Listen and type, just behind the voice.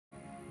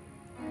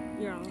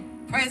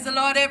Praise the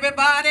Lord,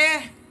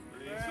 everybody.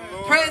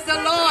 Praise the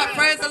Lord.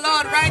 Praise the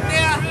Lord right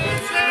there.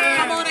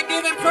 Come on and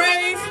give him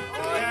praise.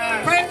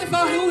 Praise him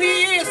for who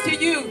he is to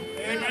you.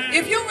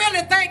 If you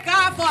really thank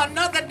God for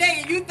another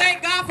day, you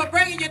thank God for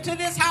bringing you to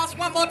this house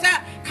one more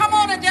time, come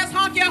on and just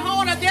honk your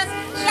horn and just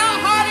shout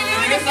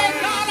hallelujah. Say,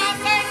 God, I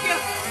thank you.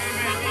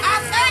 I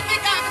thank you,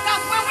 God,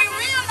 because when we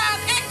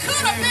realized it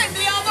could have been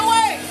the other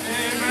way.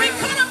 We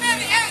could have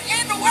been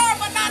in the world,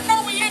 but not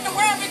know we in the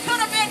world. We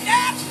could have been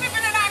dead,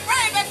 sleeping in our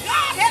grave, and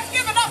God has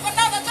given us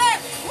another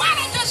chance. Why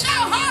don't you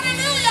shout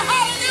hallelujah,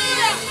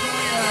 hallelujah?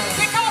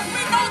 Because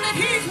we know that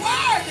he's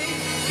worthy.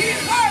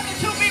 He's worthy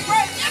to be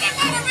praised.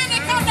 Anybody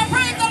really come to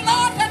praise the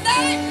Lord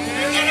today?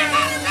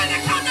 Anybody really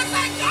come to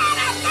say, God,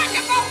 I thank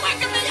you for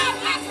waking me up.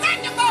 I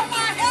thank you for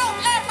my health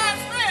and my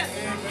strength.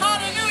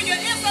 Hallelujah.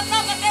 It's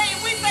another day,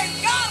 and we say,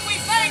 God, we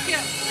thank you.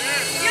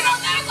 You know,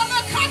 there's a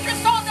little country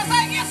song that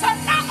says, it's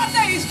another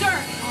day's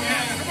journey.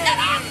 And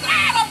I'm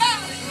glad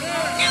about it.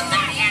 Is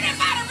there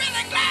anybody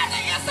really glad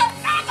that it's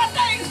another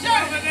day's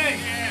journey?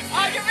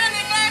 Are you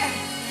really glad?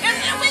 And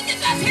then we can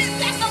just hit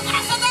that the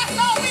rest of that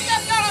song. We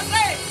just gotta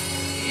say,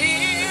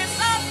 it's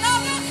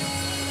another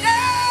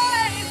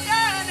day's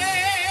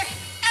journey.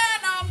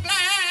 And I'm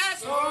glad.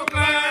 So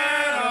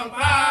glad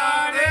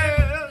about it.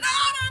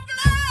 Lord, I'm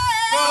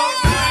glad. So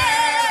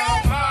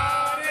glad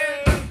about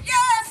it.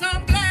 Yes,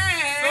 I'm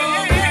glad. So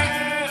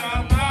glad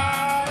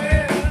about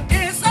it.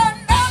 It's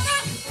another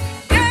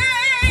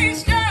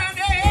day's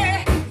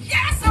journey.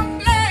 Yes, I'm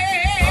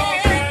glad. So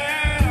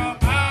glad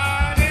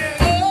about it.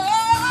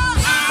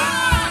 Oh,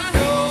 I'm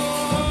so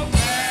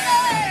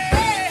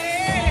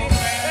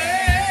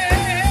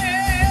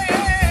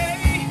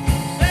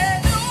said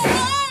you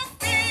woke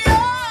me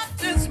up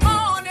this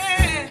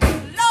morning.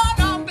 Lord,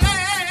 I'm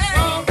glad.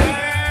 so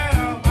glad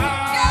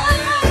about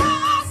it.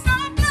 Yes,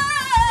 I'm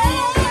glad.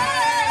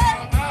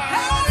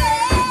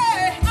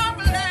 Hey, I'm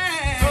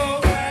glad. So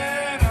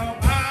glad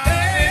about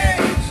it.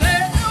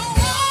 Said you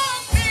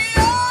woke me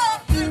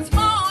up this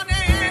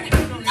morning.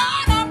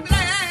 Lord, I'm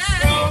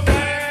glad. So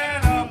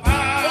glad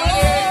about it.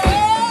 Oh,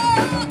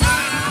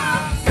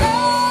 I'm so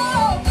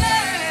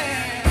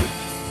glad.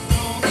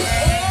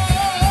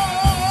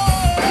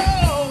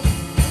 Oh,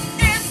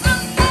 it's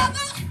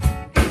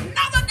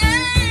another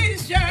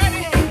day's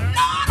journey.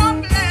 Lord, I'm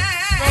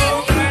glad. So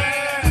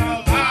glad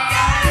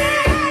about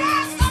it.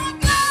 Yes, I'm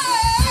glad.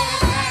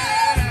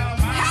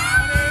 Hey,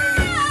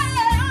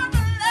 I'm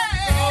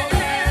glad.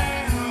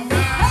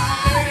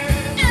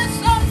 It's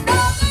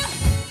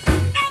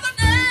another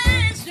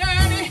day's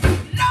journey.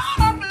 Lord,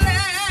 I'm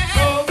glad.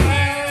 So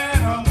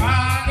glad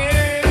about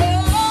it.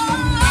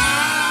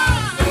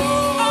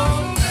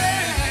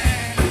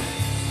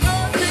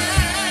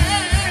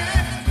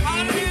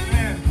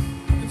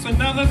 It's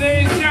another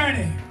day's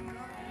journey,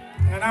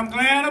 and I'm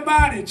glad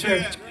about it,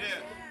 church.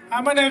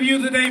 How many of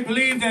you today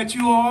believe that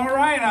you are all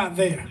right out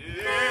there?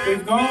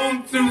 We've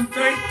gone through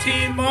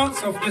 13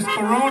 months of this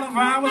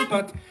coronavirus,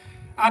 but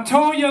I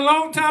told you a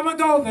long time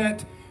ago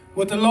that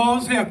with the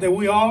Lord's help that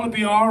we all will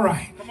be all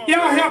right.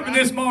 Y'all help me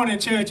this morning,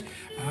 church.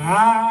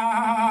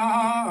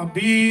 I'll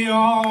be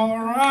all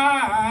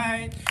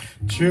right.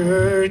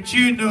 Church,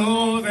 you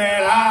know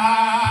that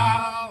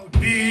I'll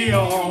be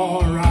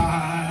all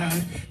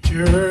right.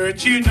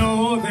 Church, you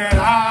know that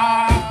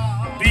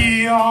I'll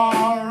be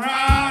all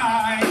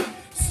right.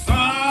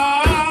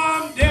 Someday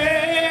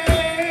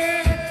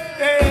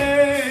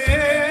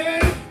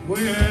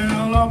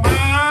will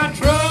my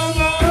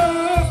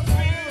troubles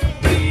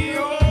be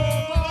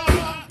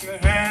over,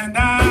 and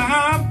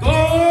I'm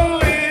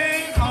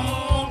going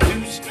home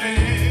to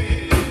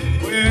stay.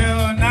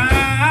 Will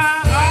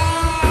not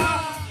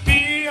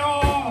be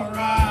all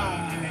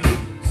right.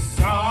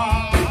 So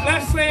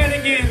let's say it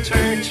again,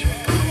 church.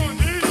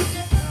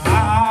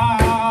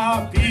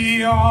 I'll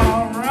be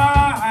all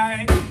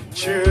right.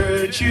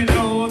 Church, you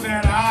know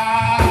that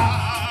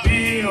I'll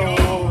be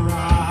all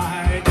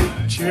right.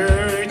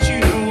 Church, you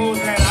know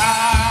that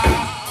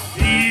I'll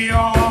be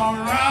all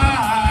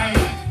right.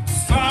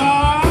 Someday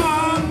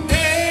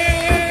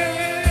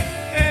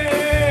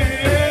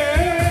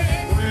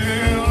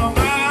will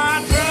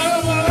my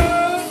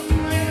troubles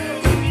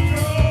be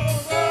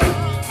over,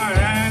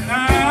 and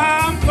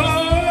I'm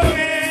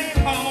going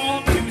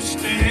home to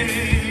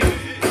stay.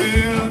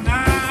 Will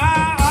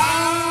not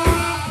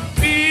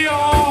be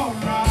all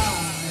right.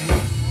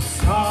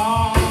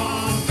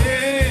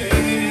 Someday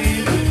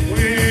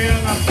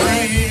will I'm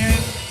praying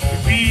to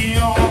be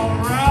all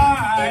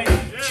right.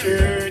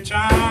 Church,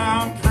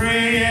 I'm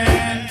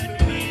praying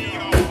to be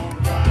all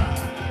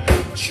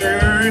right.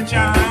 Church,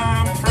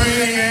 I'm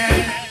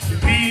praying to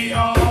be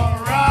all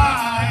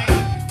right.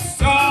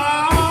 Someday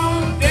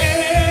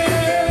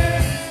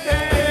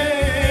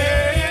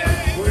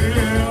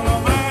will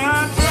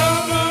my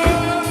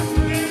troubles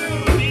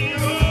be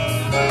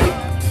over,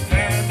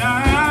 and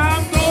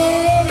I'm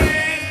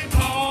going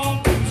home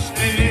to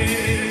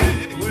stay.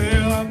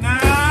 Will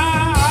not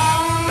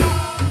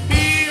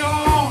be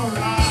all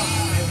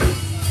right.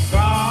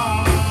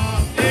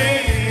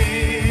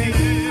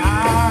 Someday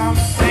I'm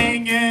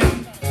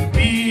singing to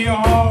be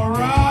all right.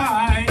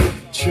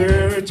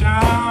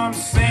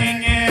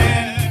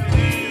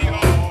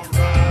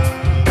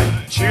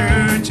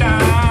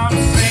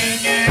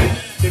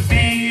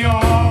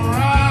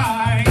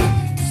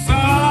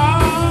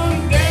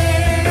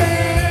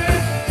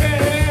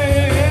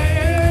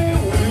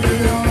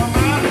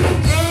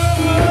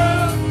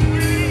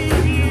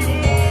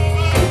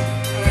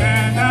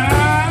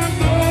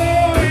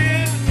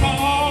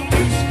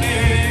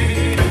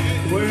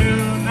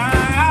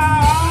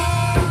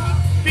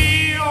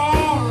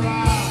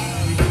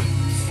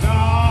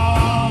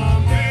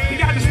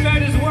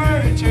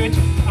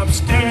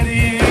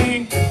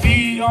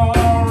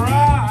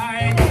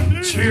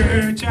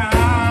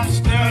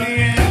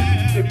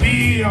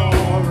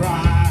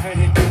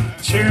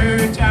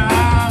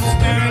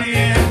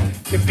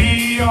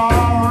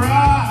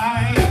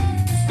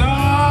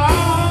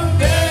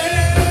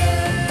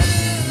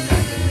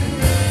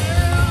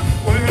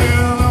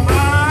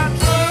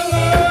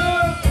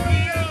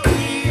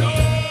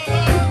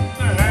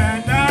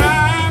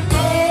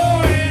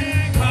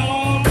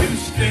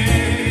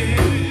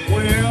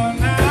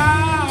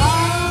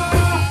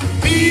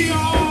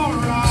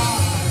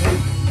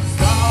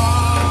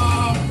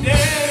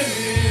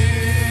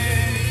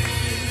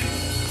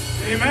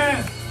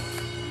 Amen.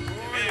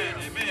 Amen,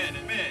 amen,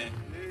 amen.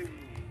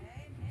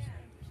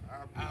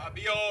 I'll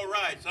be all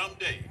right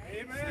someday.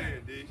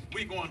 Amen.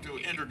 We're going to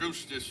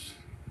introduce this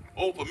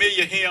old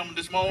familiar hymn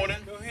this morning.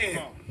 Go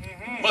ahead.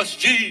 Must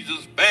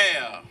Jesus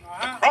bear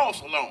the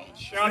cross alone,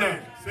 Shut up.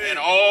 and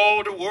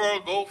all the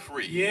world go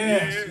free?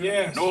 Yes,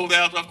 yes. Know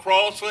there's a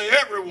cross for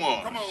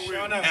everyone, Come on,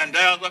 Shut up. and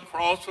there's a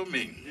cross for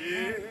me.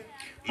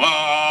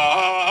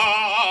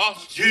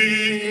 Must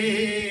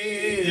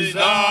Jesus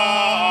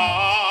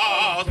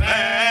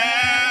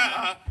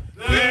bear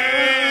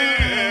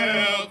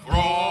the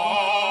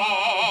cross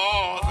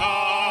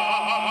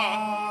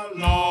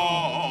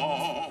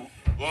alone?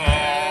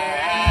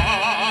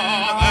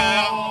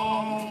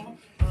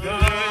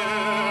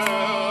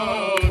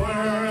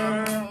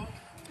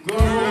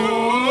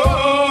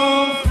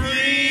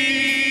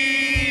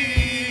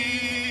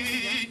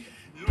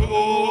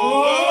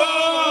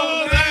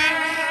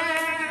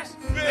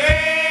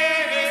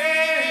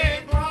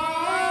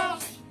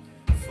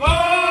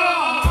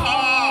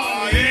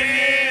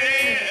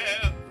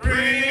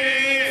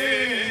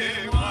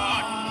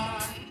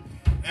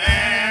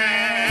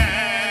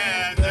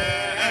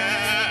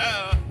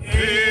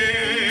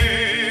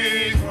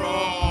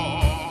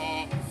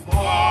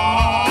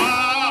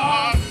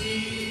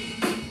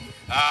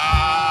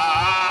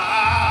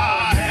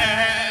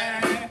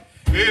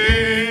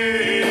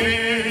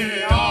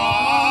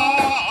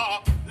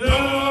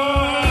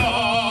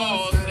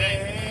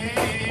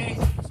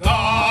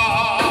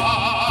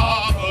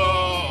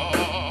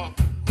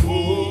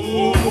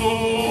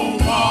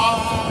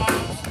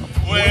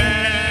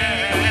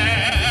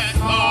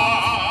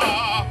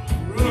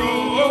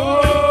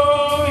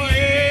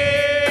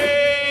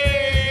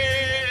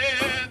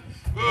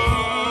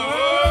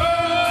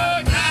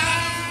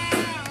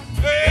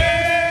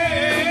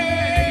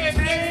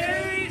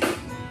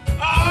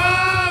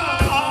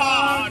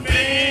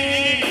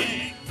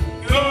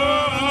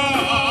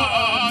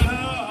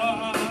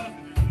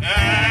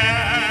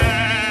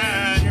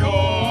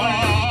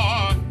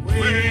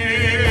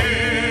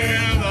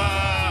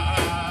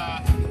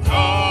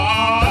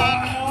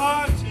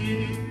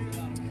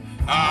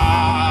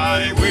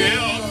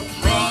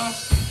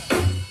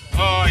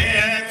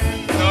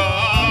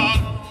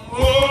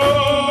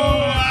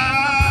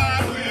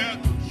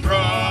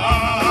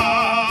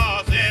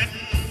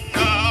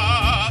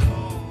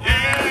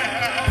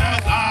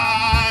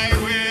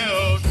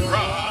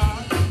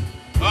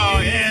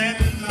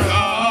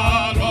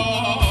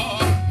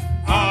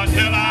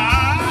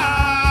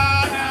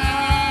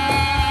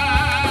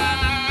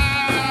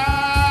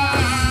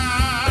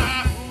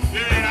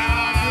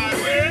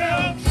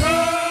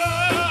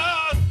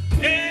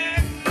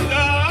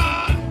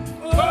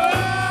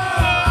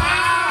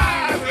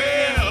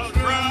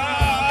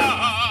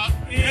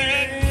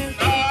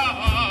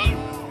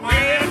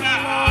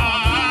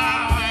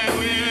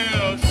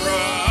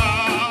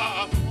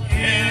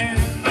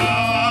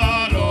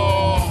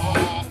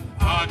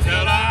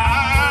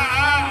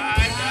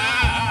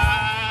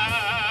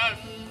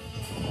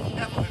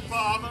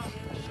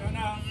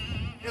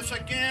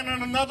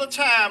 another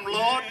time,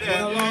 Lord,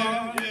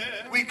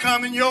 that we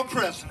come in your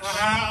presence.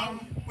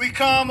 We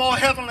come, oh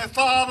Heavenly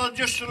Father,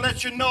 just to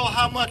let you know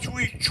how much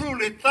we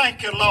truly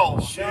thank you,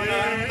 Lord.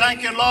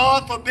 Thank you,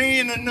 Lord, for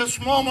being in this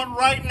moment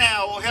right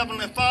now, oh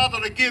Heavenly Father,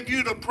 to give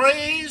you the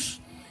praise,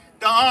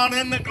 the honor,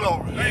 and the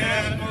glory.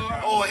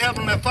 Oh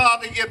Heavenly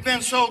Father, you've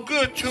been so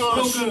good to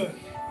us.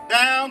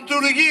 Down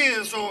through the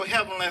years, oh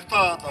Heavenly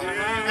Father.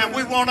 And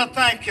we want to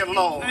thank you,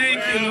 Lord.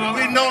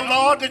 We know,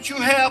 Lord, that you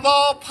have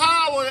all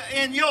power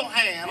in your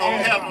hand, oh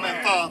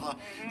Heavenly Father.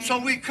 So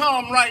we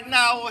come right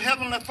now, oh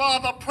Heavenly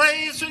Father,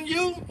 praising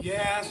you,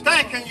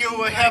 thanking you,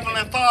 oh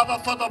Heavenly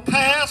Father, for the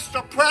past,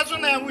 the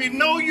present, and we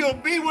know you'll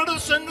be with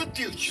us in the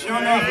future.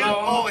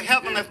 Oh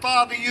Heavenly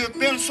Father, you've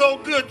been so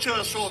good to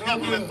us, oh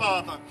Heavenly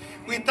Father.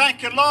 We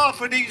thank you, Lord,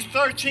 for these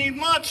 13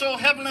 months, oh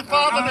Heavenly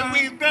Father, that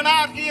we've been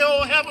out here,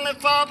 oh Heavenly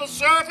Father,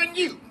 serving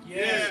you.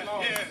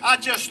 I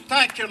just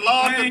thank you,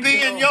 Lord, to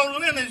be in your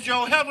lineage,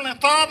 oh Heavenly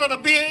Father, to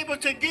be able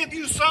to give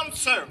you some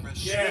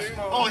service.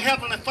 Oh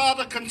Heavenly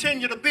Father,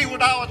 continue to be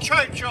with our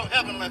church, oh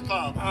Heavenly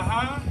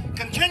Father.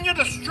 Continue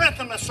to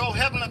strengthen us, oh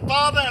Heavenly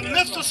Father, and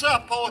lift us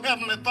up, oh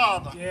Heavenly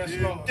Father,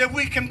 that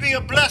we can be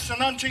a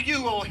blessing unto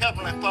you, oh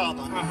Heavenly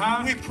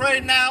Father. We pray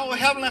now, oh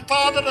Heavenly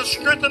Father, to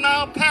strengthen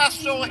our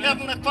pastor, oh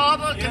Heavenly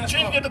Father,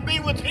 continue to be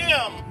with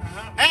him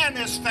and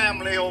his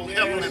family, oh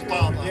Heavenly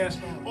Father.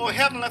 Oh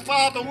Heavenly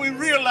Father, we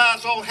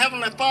realize, oh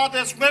Heavenly Father,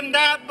 it's been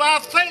that by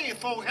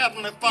faith, oh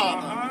Heavenly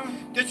Father,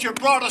 that you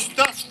brought us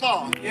thus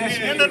far.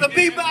 And it'll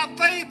be by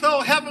faith,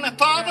 oh Heavenly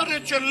Father,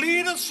 that you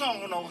lead us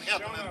on, oh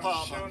Heavenly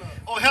Father.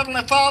 Oh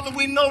Heavenly Father,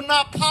 we know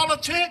not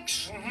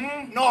politics,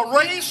 nor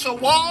race or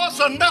wars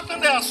or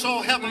nothing else,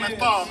 oh Heavenly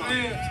Father.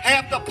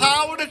 Have the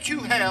power that you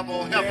have,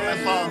 oh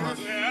Heavenly Father.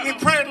 We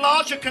pray,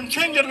 Lord, you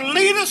continue to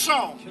lead us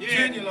on.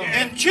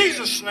 In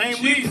Jesus'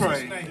 name we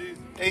pray.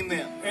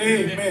 Amen.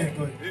 Amen.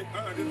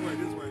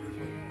 This way.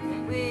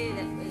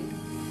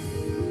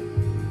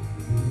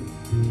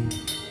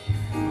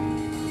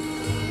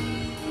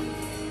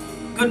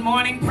 Good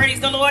morning. Praise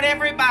the Lord,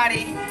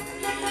 everybody.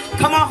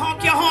 Come on,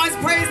 honk your horns.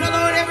 Praise the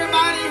Lord,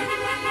 everybody.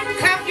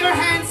 Clap your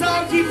hands,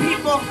 all ye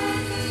people.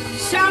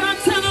 Shout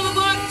unto the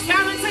Lord.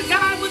 Shout unto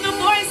God with a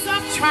voice of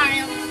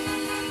triumph.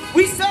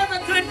 We serve a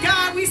good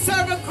God. We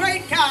serve a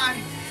great God.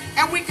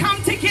 And we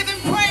come to give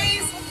him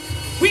praise.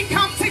 We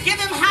come to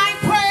give him high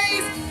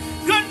praise.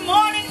 Good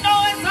morning,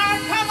 Noah's Ark.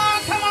 Come on,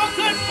 come on.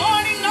 Good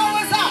morning,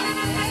 Noah's Ark.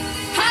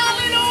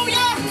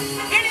 Hallelujah.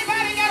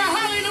 Anybody got a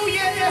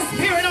hallelujah in their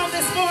spirit on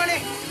this morning?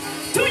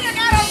 Do you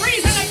got a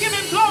reason to give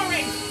him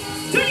glory?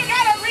 Do you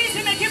got a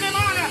reason to give him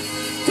honor?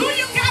 Do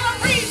you got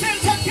a reason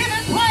to give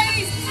him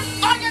praise?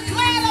 Are you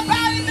glad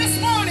about it this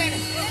morning?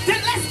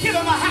 Then let's give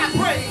him a high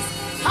praise.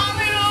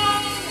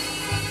 Hallelujah.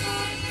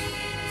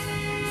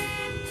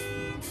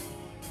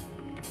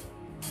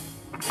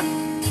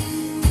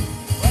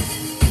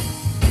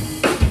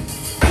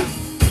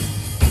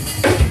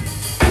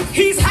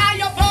 He's high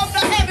above the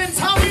heavens.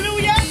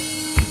 Hallelujah.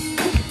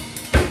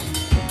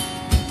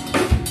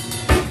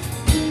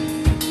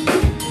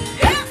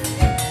 Yeah.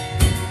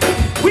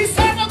 We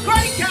serve a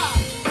great God.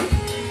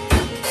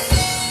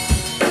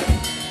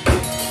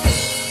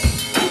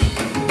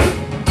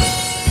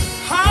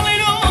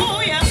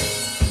 Hallelujah.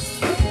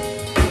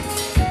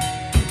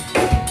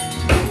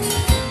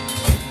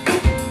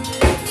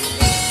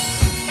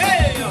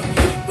 Hey,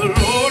 the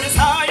Lord is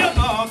high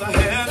above the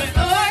heavens.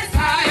 The Lord is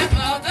high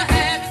above the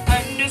heavens.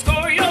 And his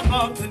glory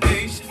above the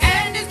nations.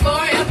 And his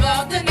glory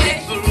above the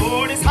nations. The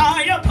Lord is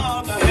high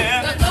above the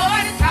heavens. The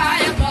Lord is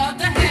high above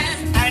the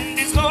heavens. And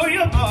his glory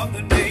above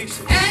the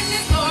nations. And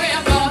his glory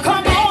above the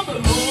nations. Come on, the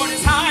Lord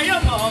is high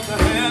above the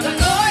heavens. The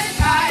Lord is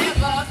high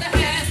above the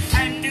heavens.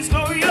 And his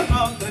glory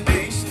above the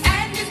nations.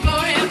 And his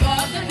glory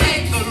above the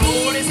nations. The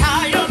Lord is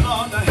high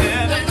above the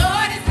heavens. The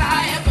Lord is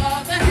high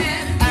above the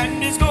heavens.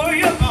 And his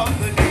glory above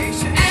the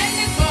nations. And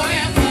his glory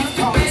above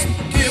the nations.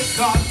 Give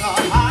God the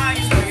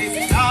highest praise,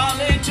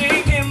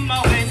 acknowledging him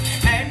always.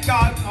 And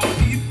God, all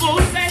people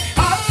say,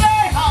 Halle,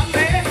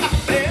 Halle,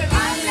 Halle.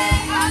 Halle,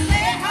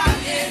 Halle,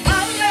 Halle.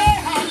 Halle,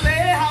 Halle, Halle. Halle,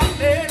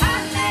 Halle,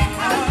 Halle.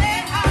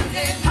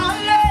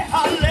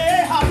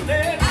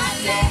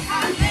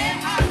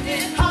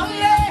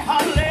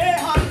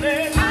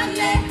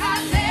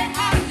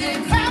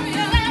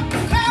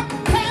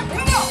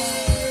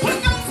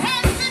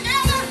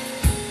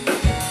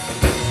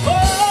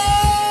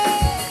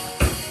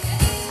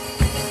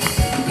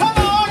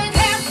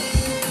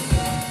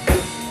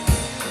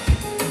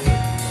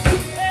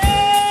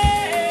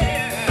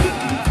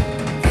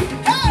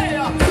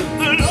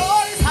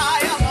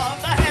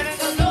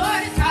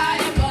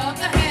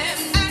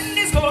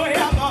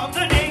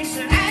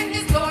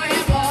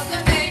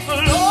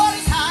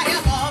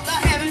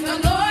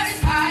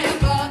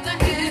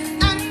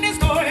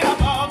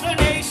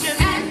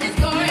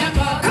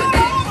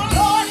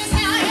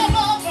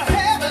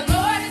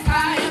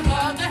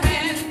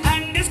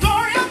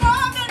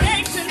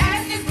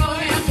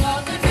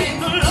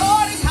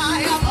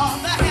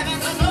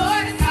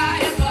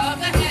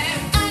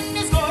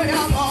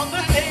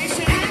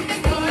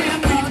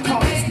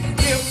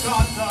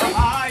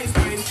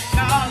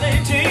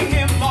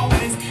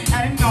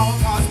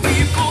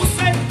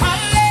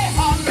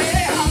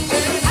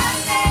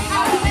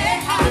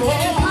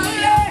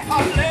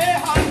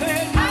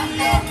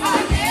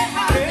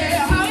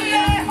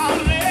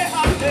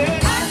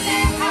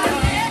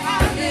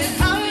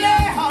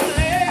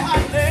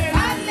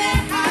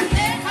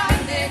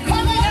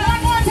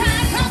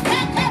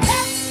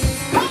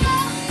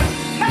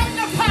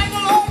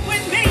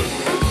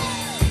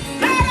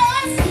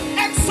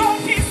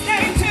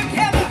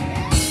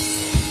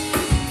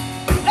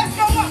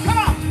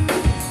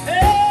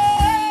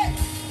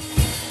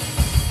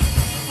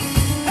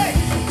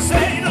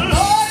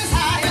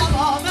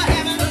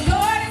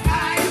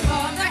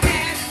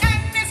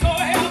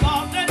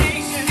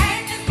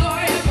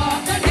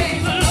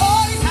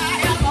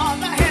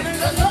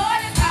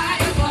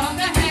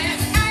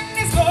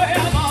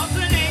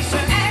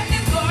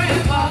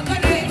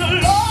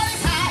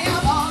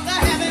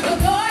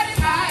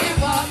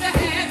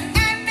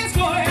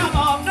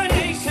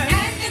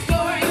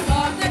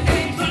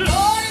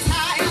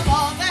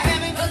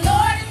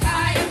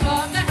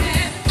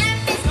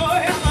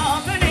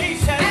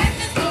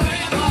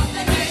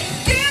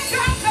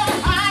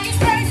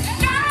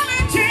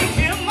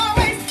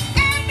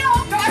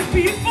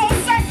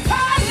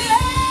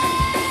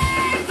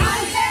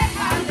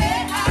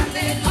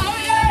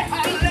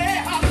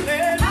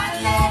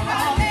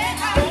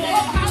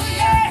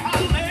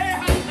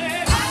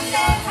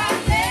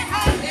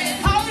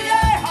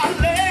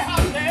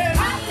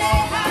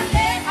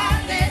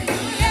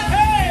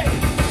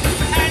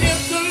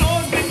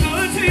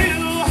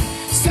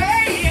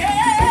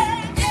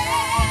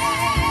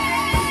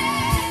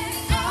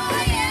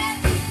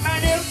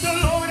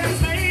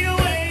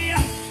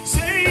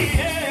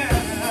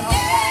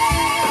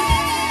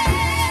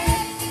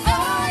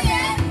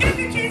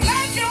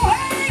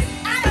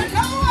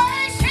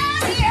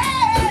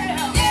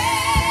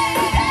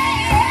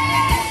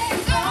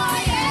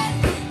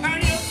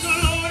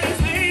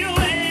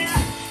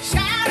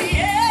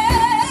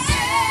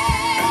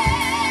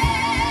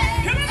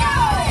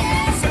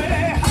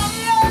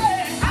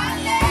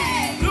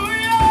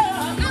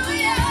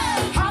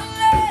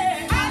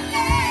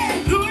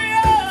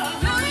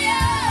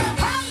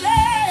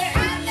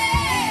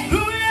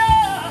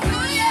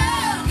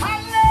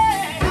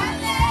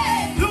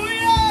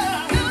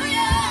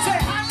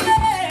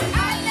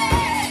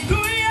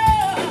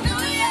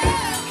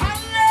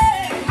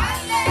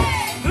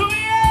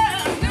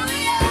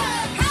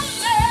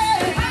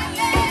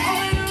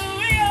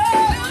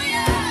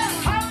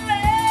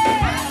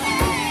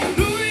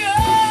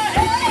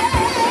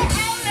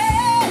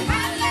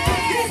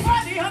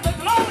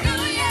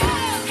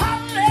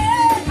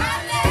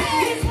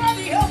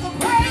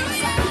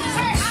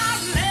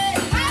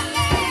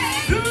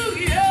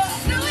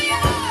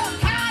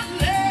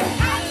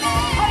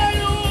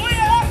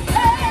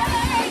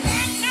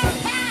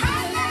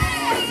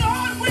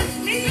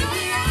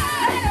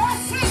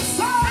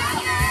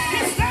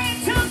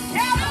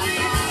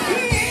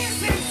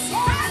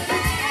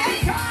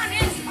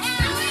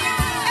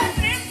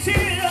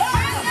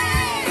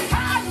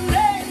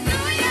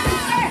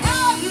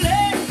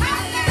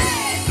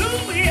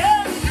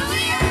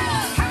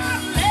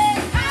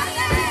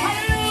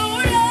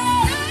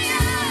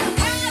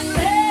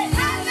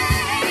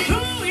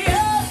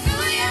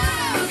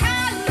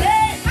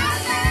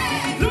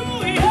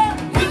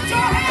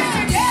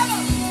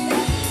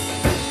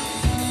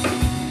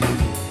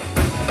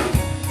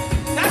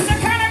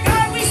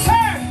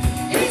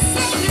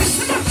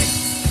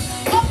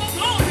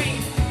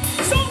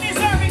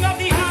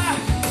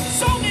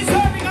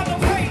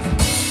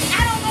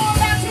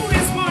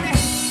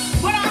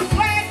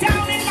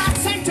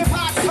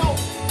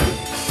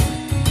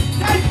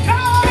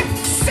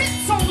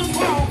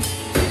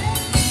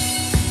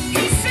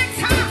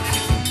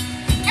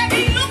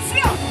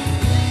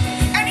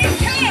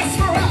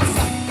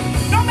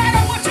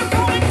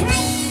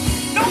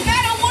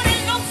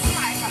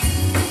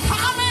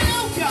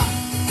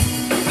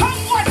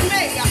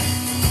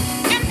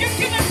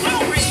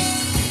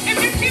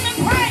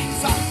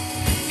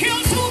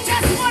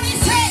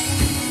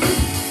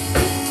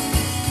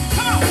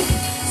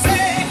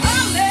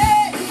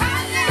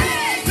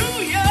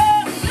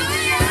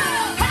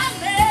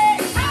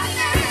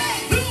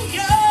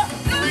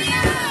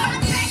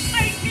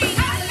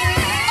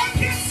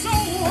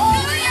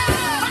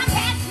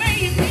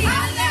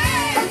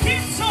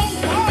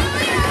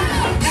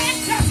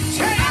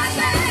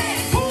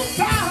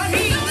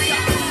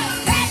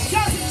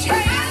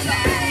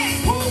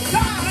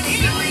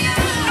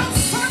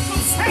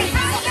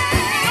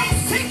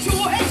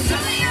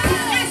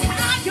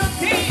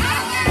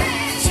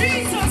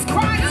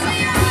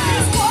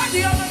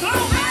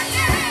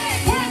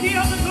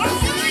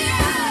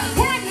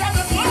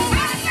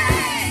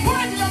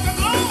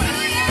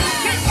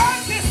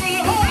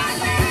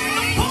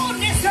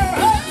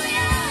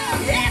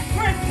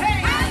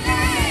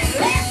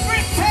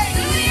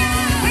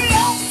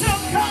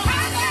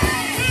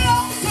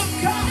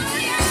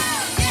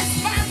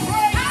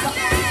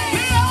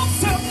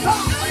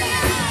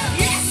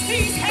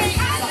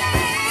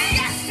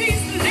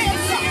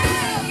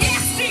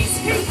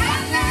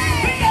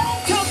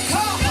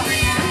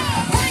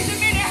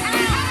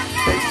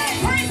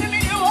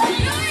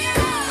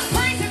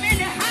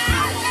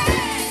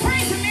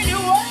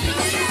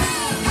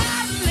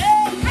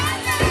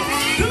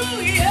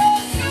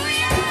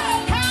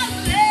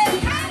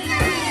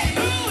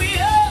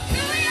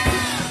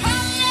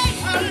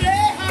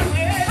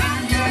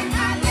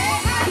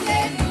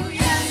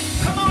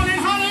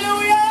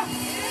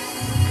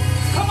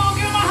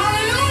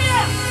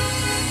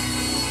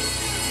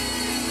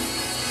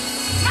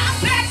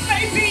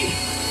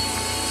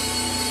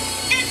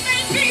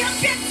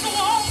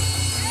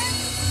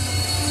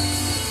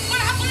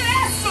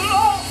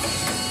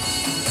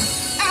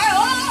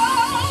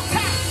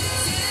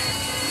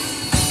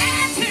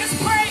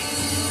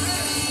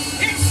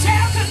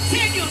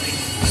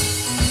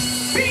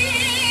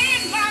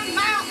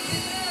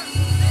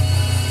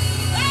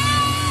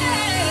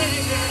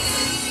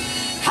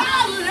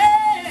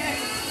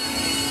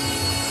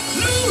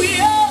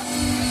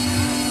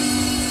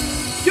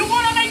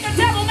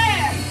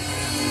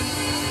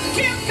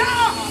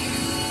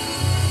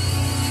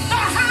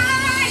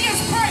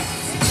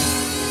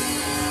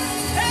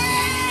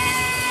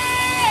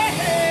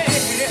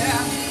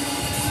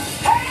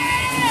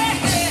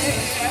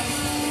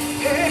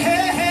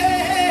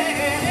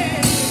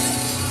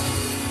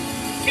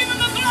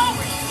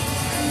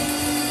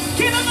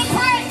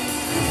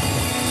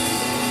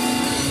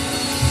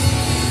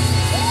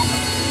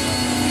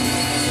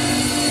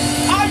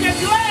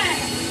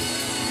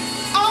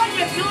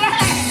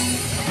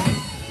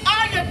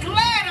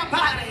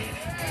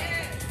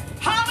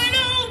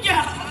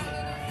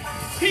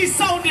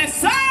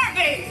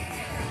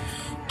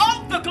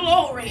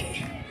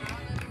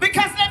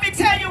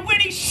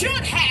 he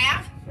should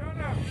have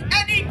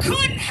and he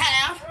couldn't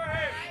have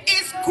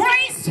is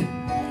grace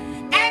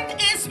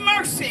and is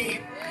mercy.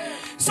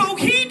 So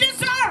he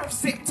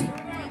deserves it.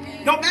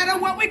 No matter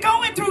what we're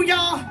going through,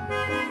 y'all.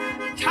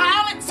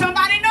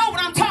 Somebody know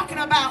what I'm talking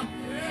about.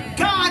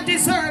 God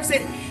deserves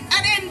it.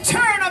 And in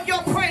turn of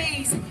your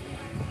praise,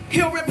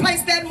 he'll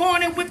replace that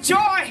mourning with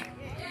joy.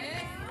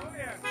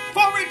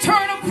 For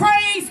return of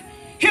praise,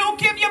 he'll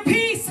give you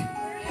peace.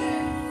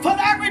 For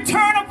that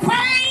return of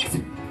praise,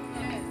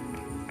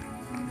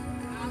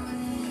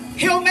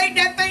 he'll make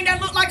that thing that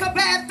looked like a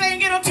bad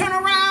thing, it'll turn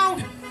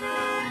around.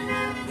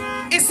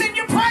 It's in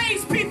your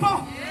praise,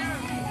 people.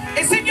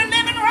 It's in your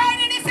living right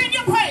and it's in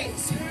your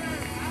praise.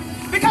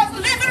 Because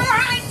living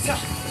right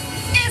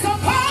is a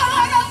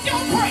part of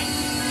your praise.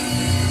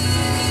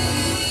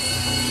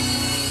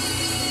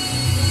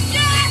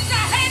 Yes,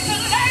 I had to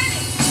learn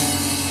it.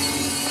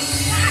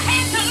 I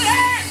had to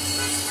learn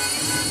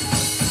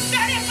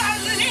that if I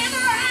live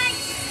right,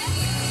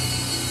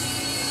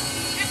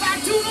 if I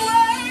do the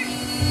word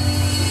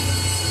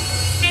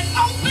and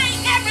obey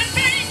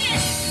everything,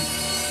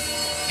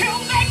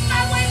 he'll make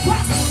my way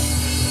prosperous.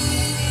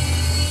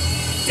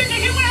 Did you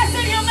hear what I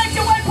said? He'll make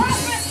your way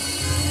prosperous.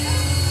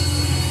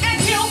 And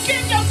he'll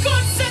give you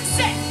good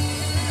success.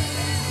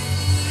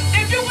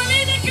 If you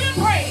believe it, give him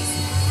praise.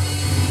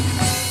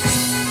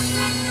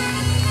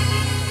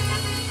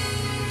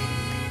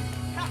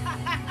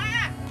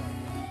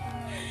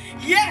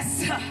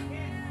 Yes,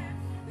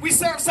 we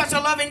serve such a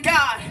loving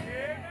God,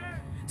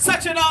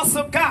 such an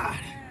awesome God.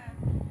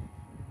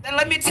 And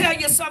let me tell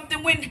you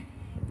something, when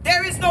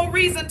there is no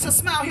reason to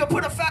smile, he'll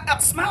put a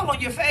smile on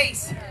your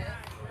face.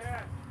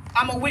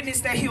 I'm a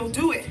witness that he'll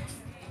do it.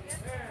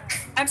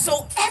 And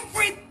so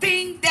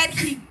everything that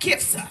he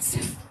gives us,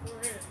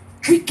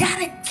 we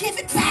gotta give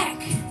it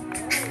back.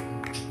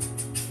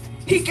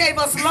 He gave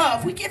us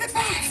love, we give it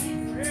back.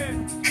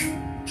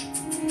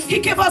 He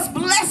gave us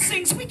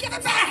blessings, we give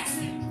it back.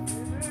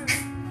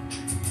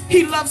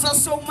 He loves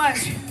us so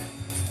much.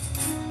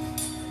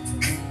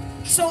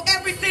 So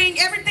everything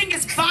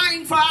is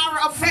vying for our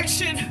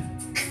affection.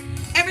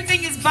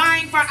 Everything is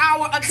vying for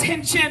our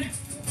attention.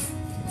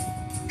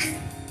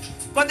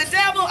 But the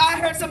devil, I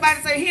heard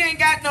somebody say, he ain't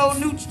got no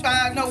new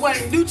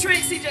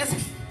tricks. He just,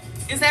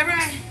 is that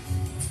right?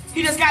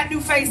 He just got new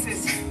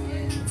faces.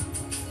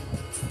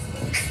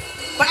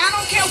 But I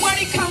don't care what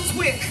he comes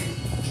with.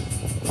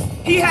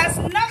 He has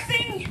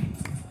nothing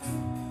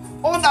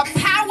on the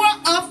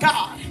power of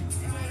God.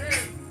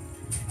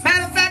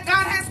 Matter of fact,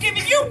 God has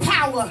given you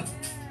power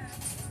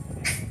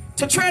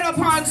to tread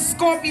upon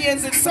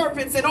scorpions and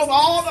serpents and over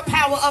all the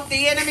power of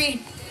the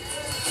enemy.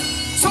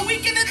 So we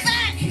give it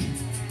back.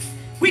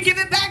 We give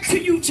it back to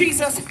you,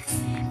 Jesus.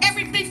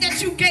 Everything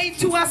that you gave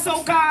to us,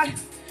 oh God,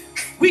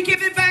 we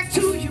give it back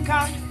to you,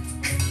 God.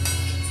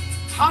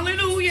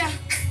 Hallelujah.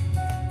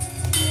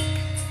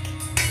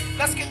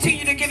 Let's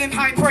continue to give him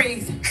high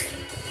praise.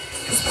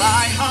 Because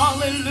my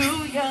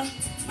hallelujah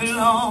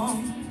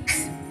belongs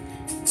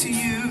to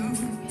you.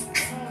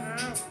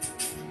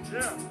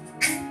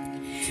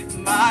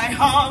 My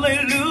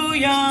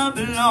hallelujah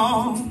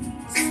belongs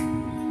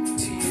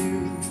to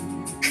you.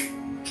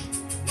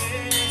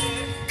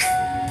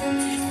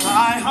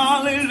 My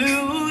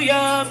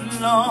hallelujah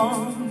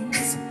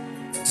belongs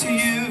to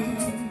you.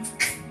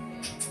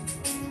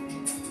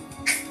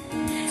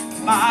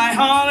 My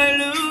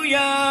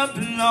hallelujah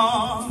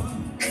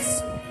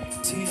belongs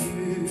to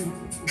you.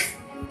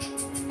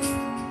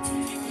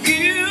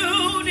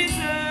 You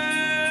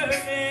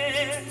deserve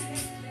it.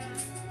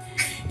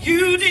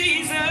 You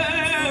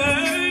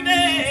deserve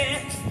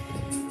it.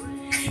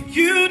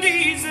 You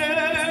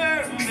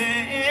deserve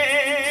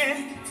it.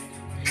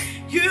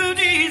 You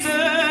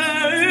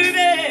deserve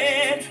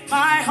it.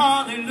 My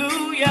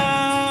hallelujah.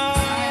 My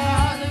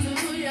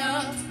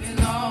hallelujah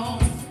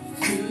belongs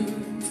to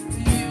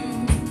you.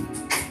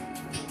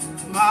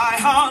 My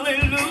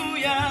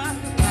hallelujah.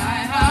 My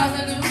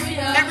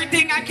hallelujah.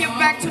 Everything I give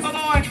back to the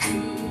Lord.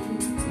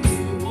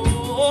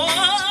 Oh.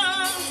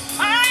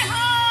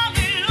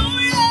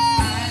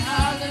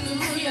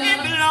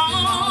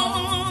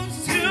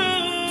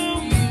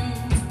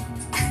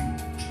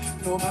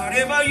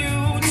 Nobody but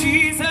you,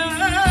 Jesus.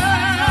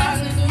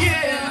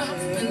 Yeah.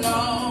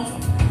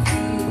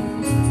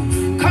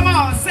 Come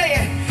on, say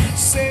it.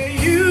 Say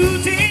you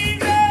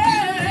deserve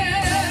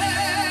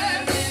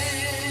it.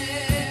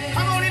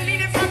 Come on and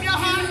mean it from your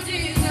heart.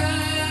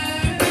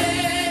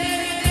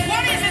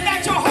 What is it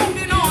that you're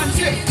holding on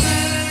to?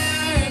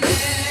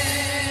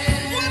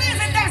 What is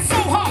it that's so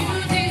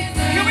hard?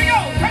 Here we go.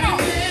 Come on.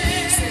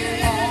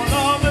 Say all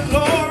of the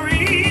glory.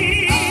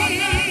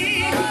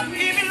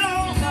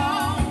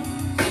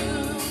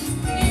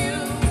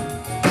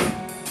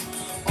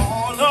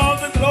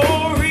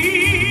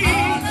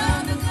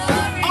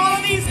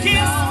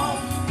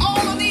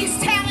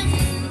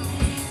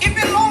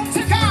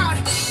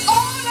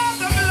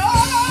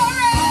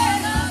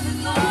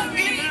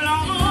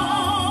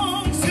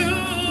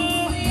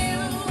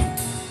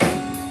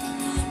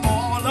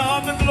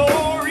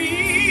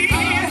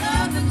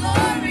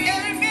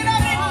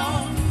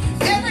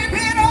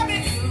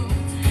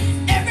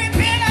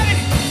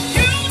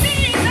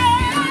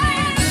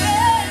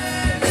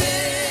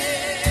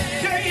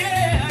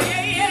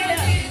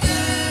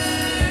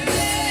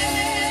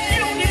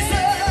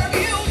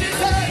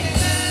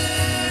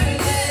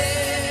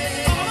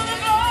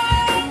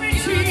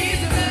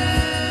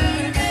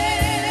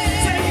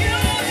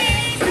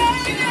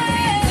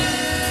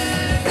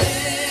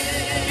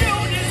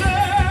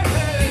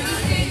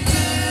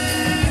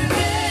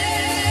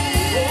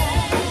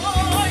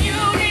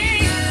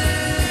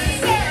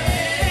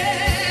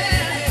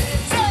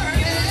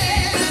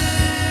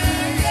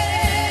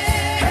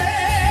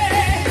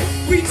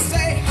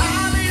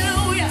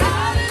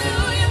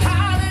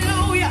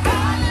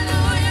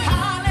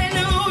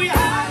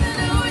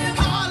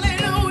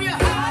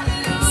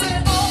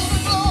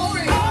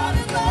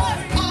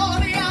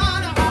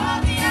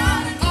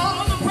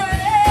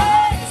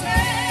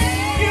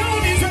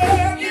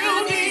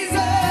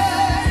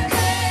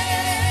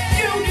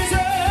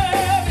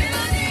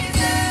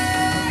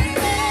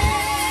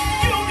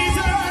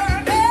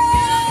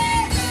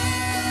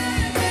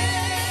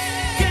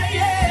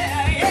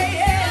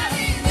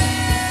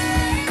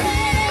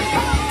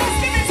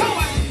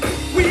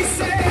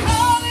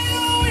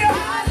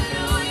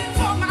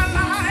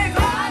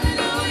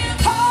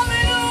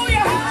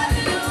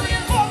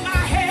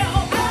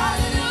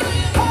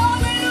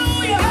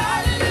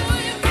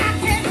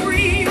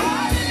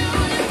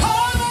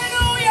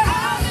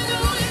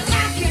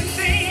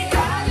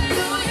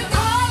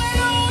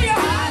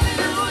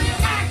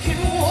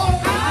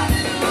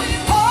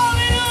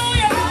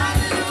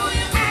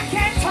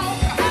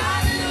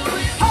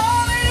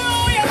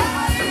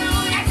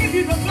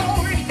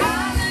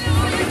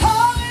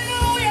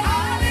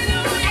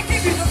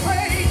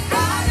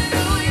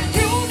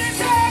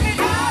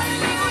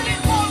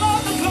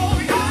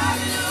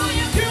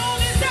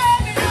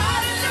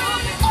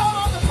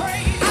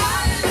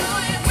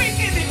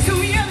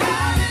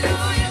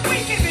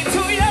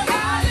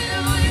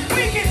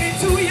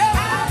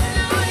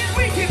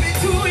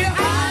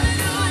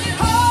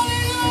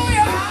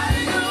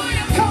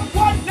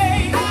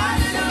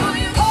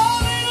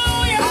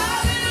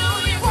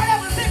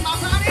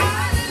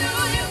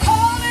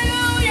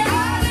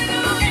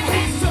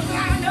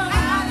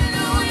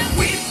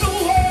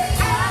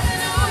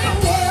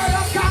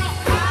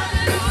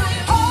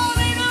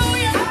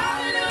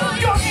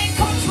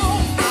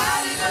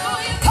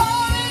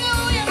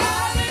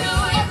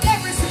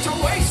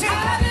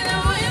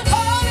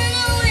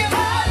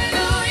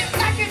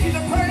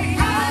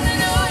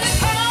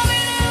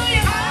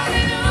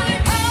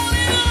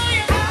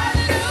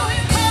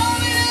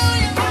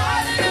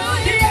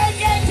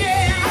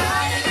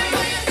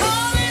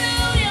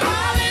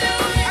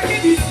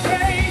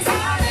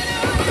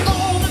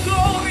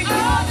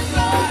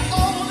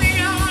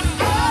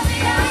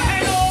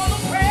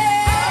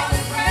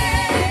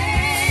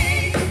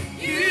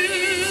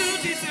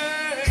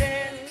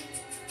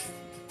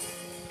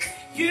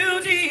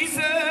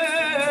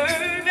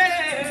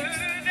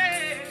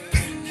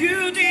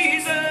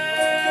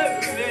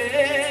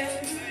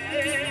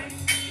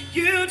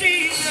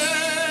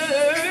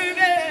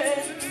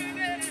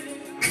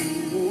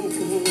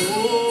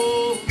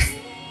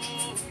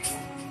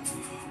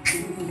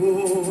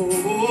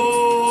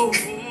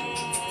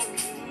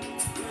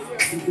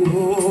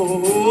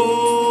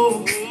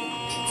 Oh,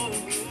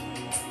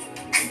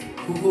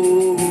 oh, oh.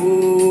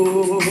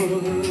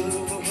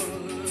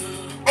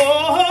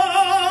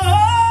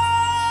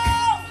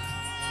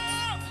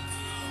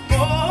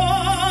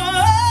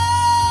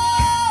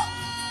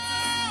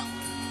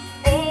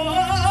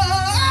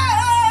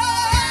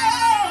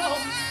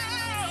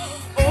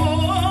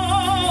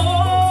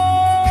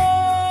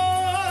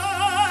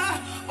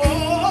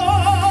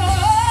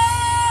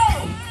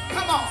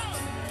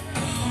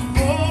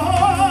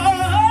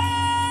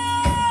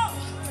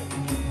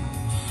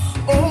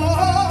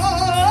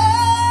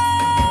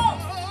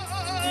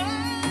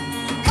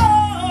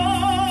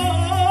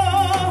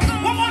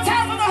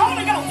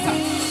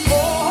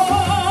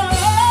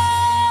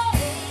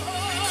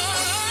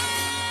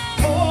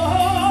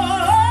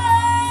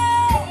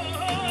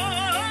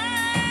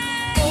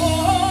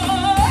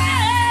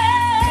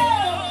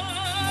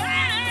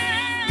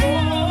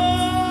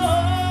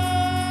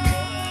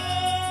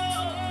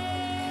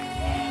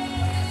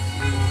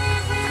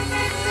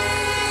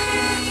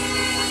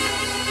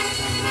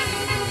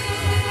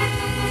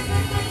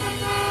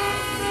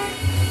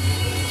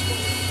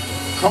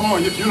 Come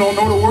on, if you don't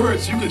know the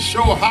words, you can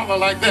show a holler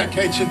like that,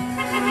 can't you?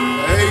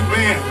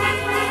 Amen.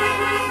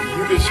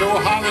 You can show a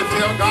holler and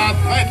tell God,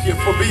 thank you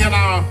for being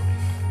our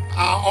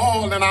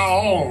all and our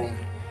all.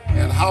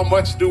 And how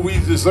much do we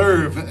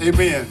deserve?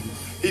 Amen.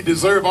 He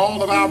deserves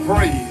all of our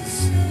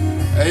praise.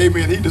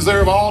 Amen. He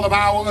deserves all of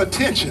our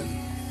attention.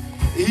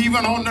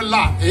 Even on the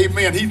lot,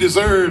 amen, he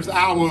deserves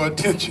our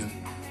attention.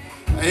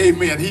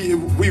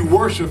 Amen. We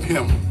worship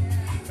him.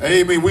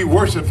 Amen. We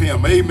worship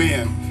him.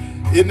 Amen.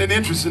 Isn't it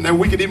interesting that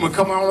we can even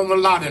come out on the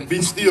lot and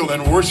be still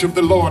and worship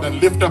the Lord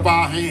and lift up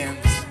our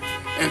hands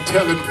and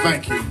tell him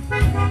thank you.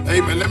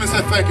 Amen. Let me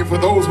say thank you for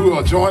those who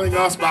are joining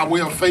us by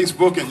way of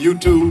Facebook and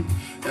YouTube,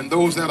 and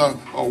those that are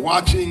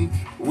watching.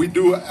 We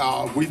do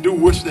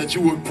wish that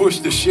you would push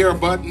the share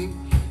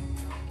button.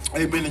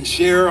 Amen. And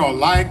share or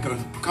like or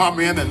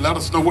comment and let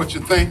us know what you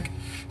think.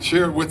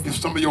 Share it with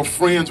some of your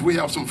friends. We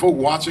have some folk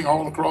watching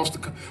all across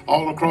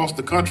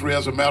the country,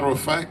 as a matter of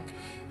fact.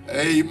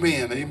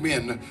 Amen.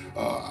 Amen.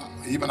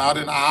 Even out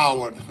in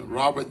Iowa,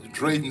 Robert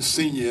Drayton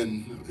Sr.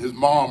 and his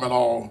mom and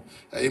all,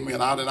 amen,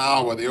 out in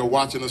Iowa, they're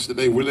watching us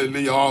today. Willie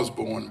Lee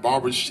Osborne,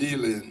 Barbara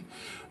Sheila, and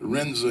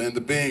Renza and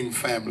the Bing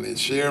family.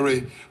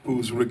 Sherry,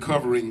 who's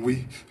recovering,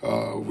 we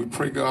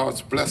pray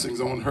God's blessings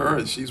on her,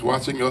 and she's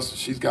watching us.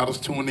 She's got us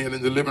tuned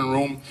in the living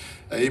room.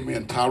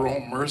 Amen.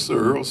 Tyrone Mercer,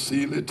 Earl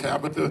Seeley,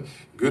 Tabitha,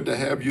 good to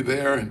have you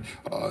there. And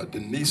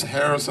Denise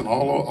Harrison,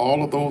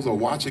 all of those are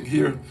watching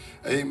here.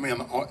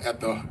 Amen.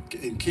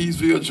 In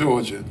Keysville,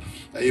 Georgia.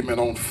 Amen.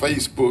 On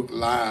Facebook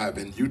Live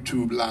and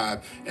YouTube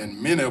Live.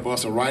 And many of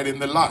us are right in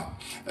the lot.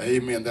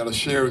 Amen. That are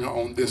sharing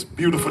on this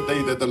beautiful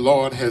day that the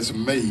Lord has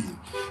made.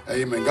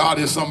 Amen. God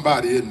is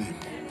somebody, isn't he?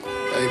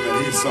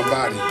 Amen. He's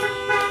somebody.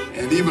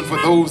 And even for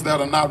those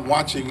that are not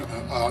watching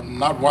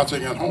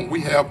at home,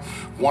 we have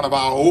one of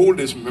our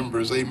oldest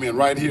members, amen,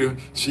 right here.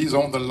 She's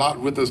on the lot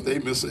with us today,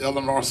 Miss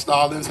Eleanor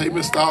Stallings. Hey,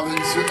 Miss Stallings.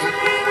 Amen.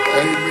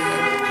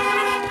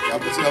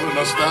 Got Miss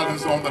Eleanor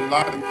Stallings on the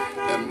lot.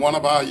 And one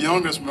of our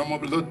youngest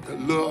members,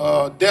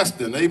 little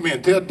Destin.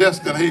 Amen. Tell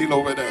Destin, hey,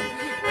 over there.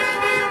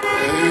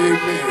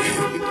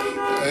 Amen.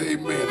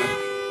 Amen.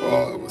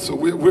 So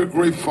we're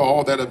grateful for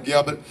all that have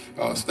gathered.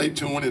 Stay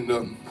tuned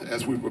and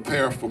as we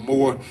prepare for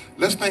more.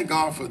 Let's thank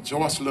God for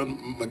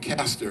Jocelyn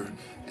McCaster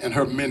and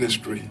her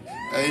ministry.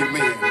 Amen.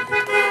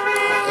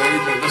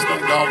 Amen. Let's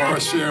thank God for her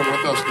sharing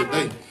with us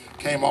today.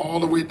 Came all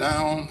the way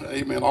down,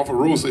 amen, off of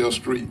Roselle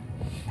Street.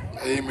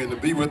 Amen. To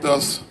be with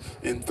us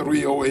in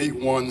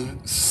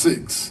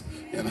 30816.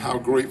 And how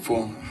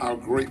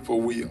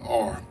grateful we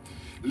are.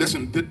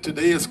 Listen,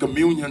 today is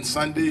Communion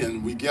Sunday,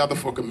 and we gather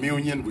for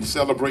communion. We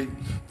celebrate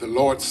the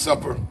Lord's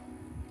Supper.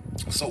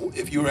 So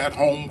if you're at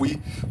home, we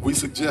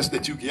suggest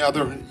that you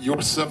gather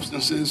your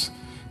substances,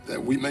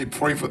 that we may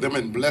pray for them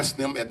and bless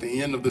them at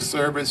the end of the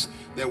service,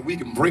 that we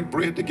can break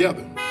bread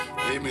together.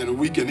 Amen. And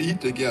we can eat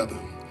together,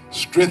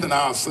 strengthen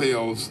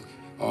ourselves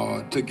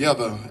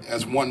together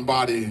as one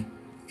body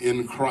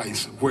in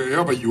Christ,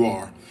 wherever you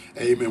are.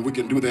 Amen. We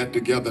can do that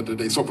together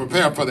today. So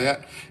prepare for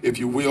that, if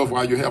you will,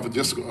 while you have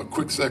just a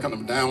quick second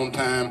of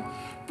downtime.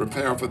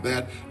 Prepare for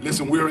that.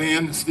 Listen,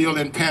 we're still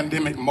in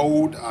pandemic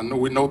mode.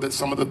 We know that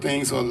some of the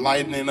things are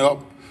lightening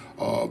up,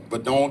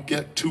 but don't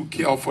get too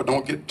careful.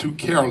 Don't get too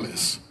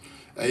careless.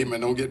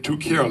 Amen. Don't get too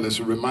careless.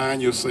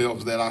 Remind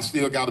yourselves that I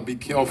still got to be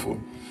careful.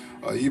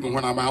 Even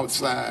when I'm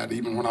outside,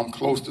 even when I'm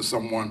close to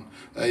someone,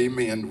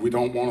 amen. We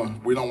don't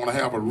want to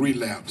have a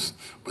relapse.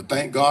 But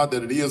thank God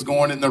that it is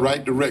going in the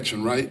right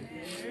direction, right?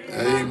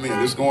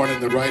 Amen. It's going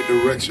in the right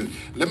direction.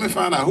 Let me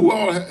find out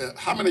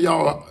how many of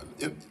y'all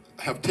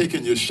have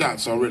taken your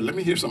shots already. Let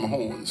me hear some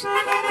horns. Amen.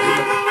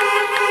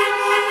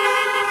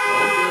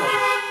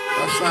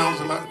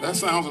 Oh, that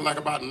sounds like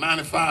about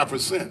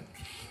 95%.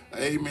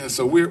 Amen.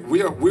 So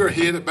we're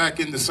headed back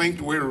in the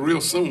sanctuary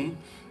real soon.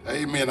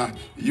 Amen.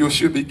 You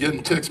should be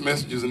getting text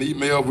messages and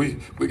email. We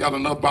got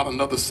about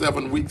another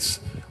 7 weeks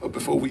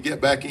before we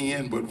get back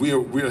in, but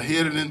we're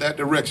headed in that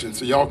direction.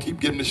 So y'all keep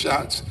getting the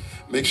shots.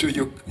 Make sure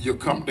your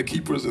company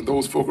keepers and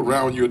those folk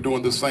around you are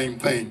doing the same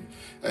thing.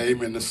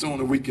 Amen. The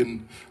sooner we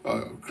can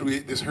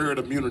create this herd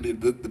immunity,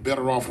 the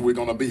better off we're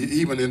going to be,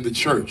 even in the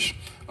church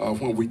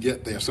when we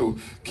get there. So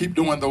keep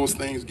doing those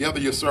things. Gather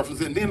your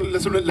surfaces. And then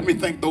let me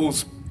thank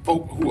those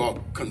folk who are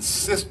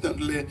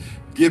consistently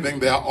giving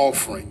their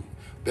offering,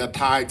 their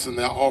tithes and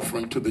their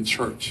offering to the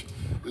church.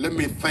 Let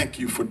me thank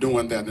you for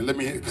doing that. And let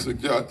me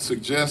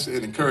suggest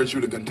and encourage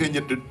you to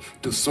continue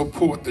to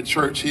support the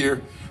church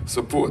here,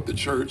 support the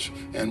church.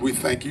 And we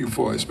thank you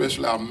for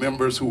especially our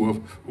members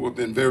who have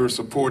been very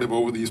supportive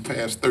over these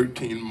past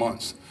 13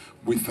 months.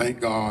 We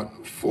thank God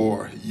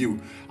for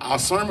you. Our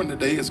sermon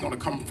today is going to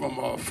come from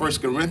 1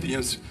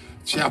 Corinthians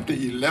chapter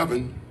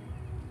 11.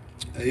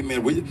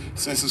 Amen.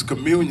 Since it's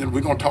communion,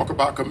 we're going to talk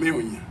about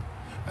communion.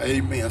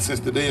 Amen. Since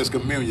today is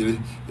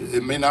communion,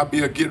 it may not be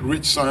a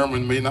get-rich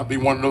sermon, may not be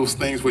one of those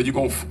things where you're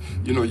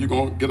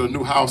gonna get a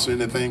new house or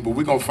anything, but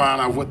we're gonna find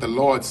out what the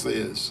Lord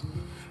says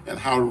and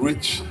how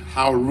rich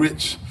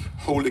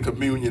Holy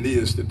Communion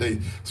is today.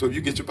 So if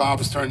you get your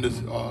Bibles, turn to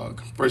 1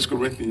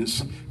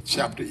 Corinthians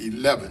chapter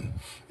 11.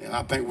 And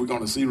I think we're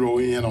going to zero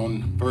in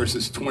on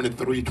verses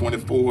 23,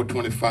 24,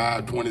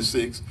 25,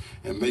 26,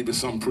 and maybe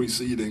some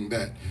preceding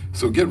that.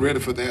 So get ready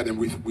for that, and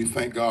we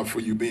thank God for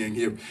you being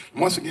here.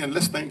 Once again,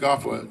 let's thank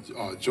God for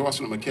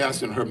Jocelyn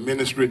McCaskey and her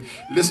ministry.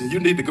 Listen, you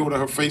need to go to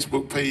her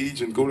Facebook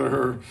page and go to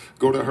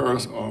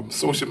her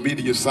social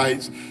media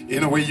sites.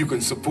 Any way you can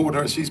support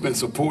her. She's been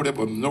supportive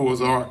of Noah's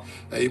Ark,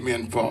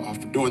 amen, for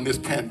during this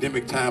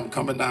pandemic time,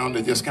 coming down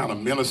to just kind of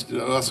minister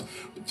to us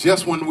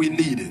just when we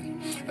need it.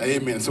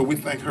 Amen. So we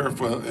thank her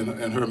for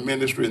and her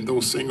ministry and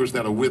those singers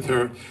that are with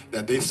her,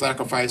 that they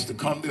sacrificed to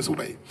come this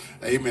way.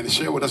 Amen. To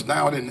share with us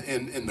now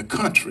in the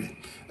country.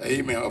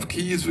 Amen. Of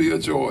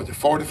Keysville, Georgia,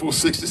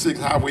 4466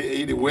 Highway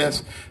 80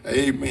 West.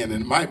 Amen.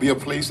 And it might be a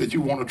place that you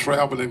want to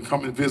travel and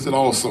come and visit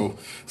also.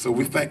 So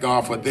we thank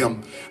God for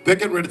them. They're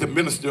getting ready to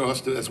minister to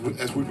us as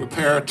we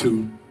prepare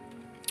to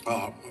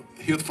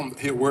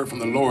hear word from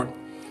the Lord.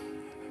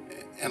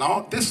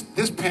 And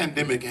this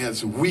pandemic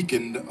has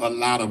weakened a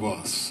lot of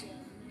us.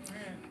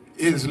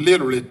 It has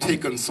literally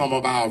taken some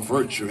of our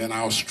virtue and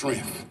our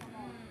strength.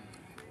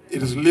 It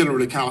has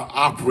literally kind of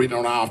operated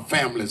on our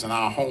families and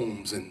our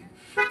homes. And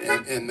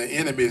the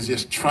enemy is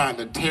just trying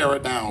to tear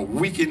it down,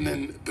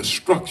 weakening the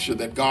structure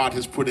that God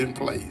has put in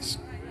place.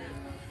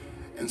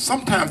 And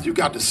sometimes you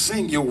got to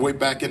sing your way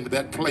back into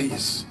that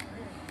place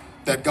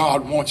that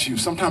God wants you.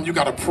 Sometimes you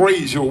got to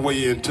praise your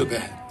way into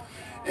that.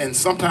 And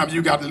sometimes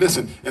you got to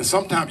listen. And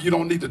sometimes you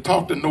don't need to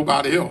talk to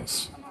nobody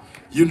else.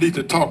 You need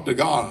to talk to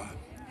God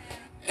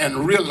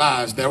and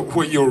realize that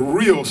where your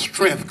real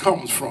strength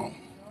comes from.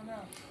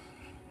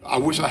 I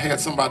wish I had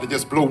somebody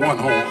just blow one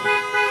horn.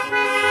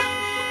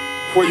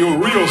 Where your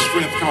real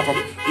strength comes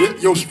from.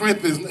 Your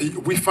strength is,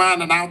 we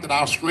finding out that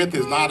our strength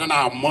is not in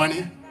our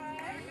money.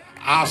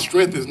 Our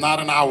strength is not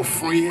in our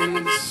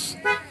friends.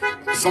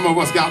 Some of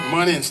us got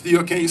money and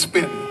still can't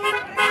spend it.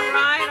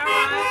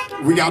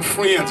 We got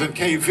friends and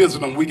can't visit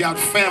them. We got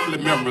family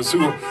members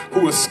who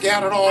are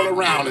scattered all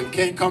around and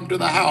can't come to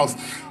the house.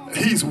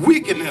 He's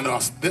weakening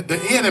us.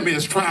 The enemy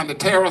is trying to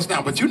tear us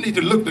down. But you need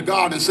to look to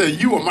God and say,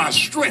 you are my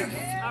strength.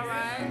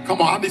 Come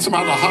on, I need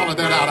somebody to holler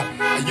that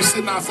out. You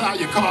sitting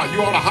outside your car,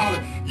 you ought to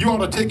holler. You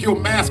ought to take your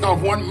mask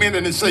off 1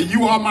 minute and say,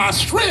 you are my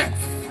strength.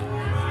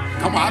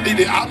 Come on,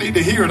 I need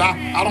to hear it.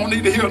 I don't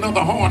need to hear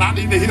another horn. I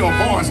need to hear a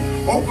voice.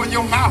 Open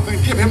your mouth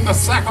and give him the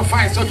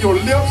sacrifice of your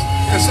lips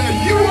and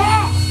say, you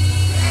are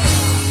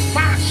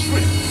my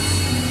strength.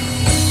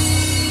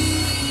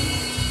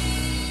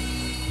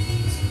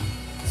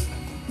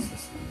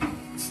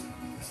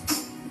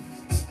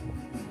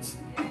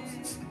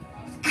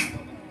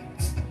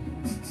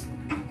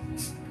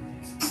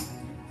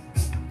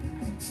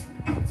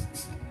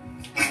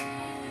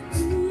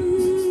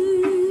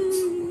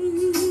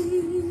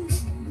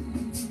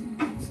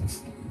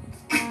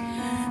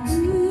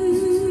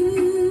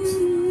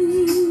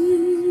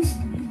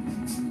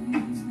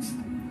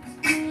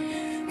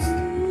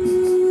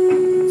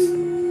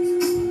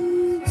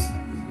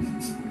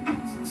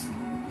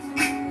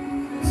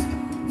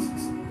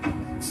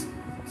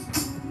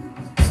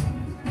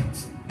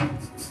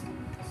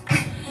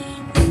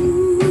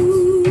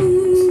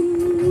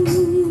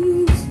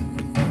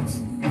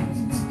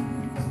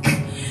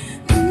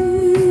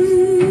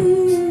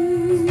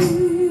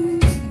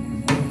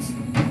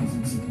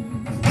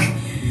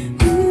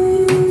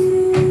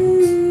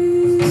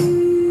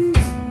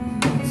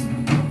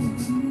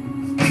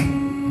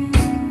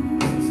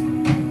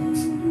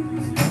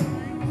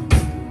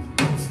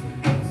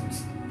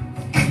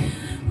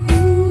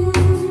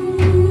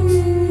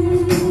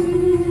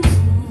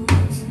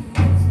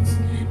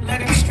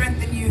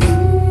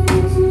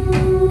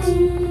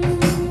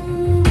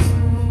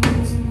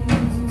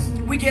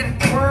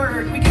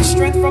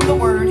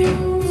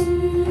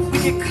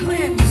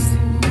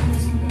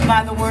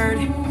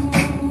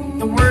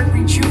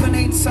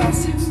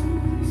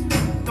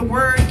 The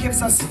word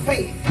gives us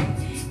faith.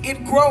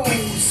 It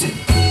grows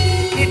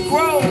it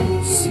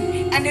grows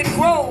and it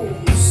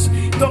grows.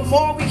 The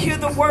more we hear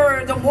the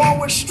word, the more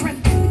we're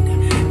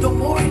strengthened, the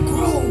more it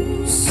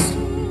grows.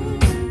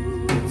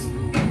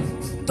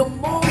 The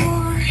more,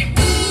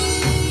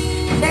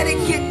 let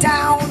it get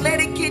down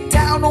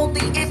on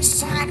the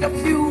inside of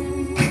you,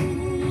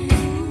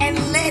 and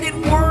let it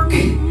work,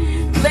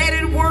 let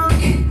it work,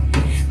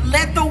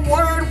 let the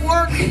word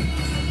work.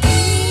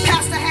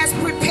 Pastor has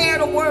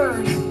prepared a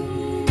word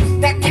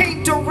that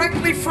came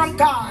directly from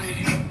God,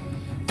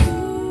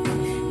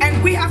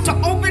 and we have to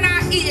open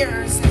our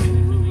ears,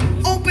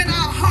 open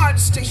our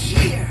hearts to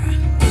hear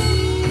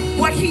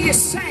what he is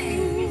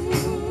saying.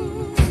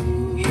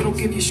 It'll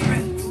give you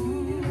strength.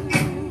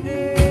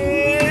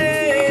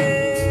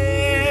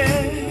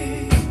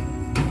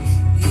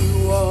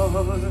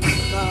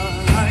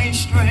 My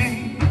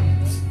strength,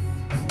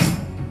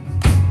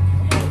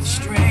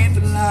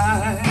 strength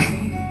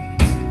like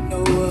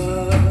no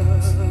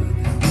other,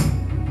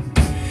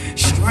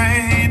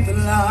 strength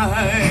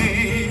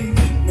like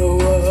no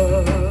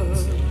other.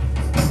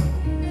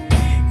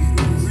 It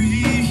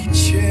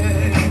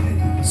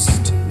reaches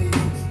to me.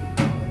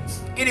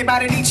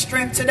 Anybody need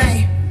strength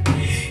today?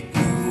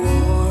 You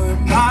are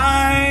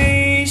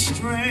my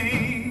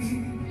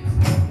strength,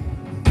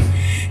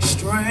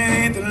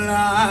 strength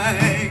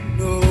like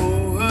no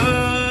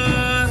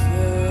other,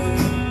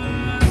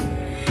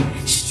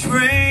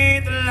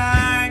 strength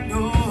like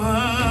no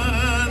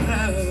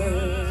other,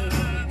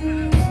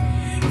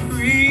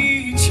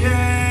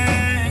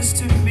 reaches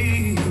to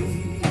me.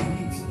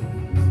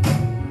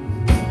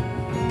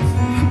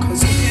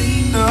 'Cause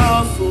in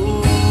the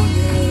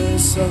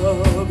fullness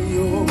of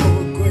your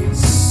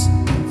grace,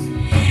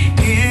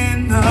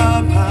 in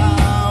the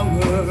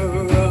power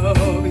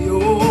of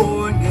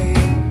your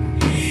name,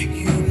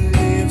 you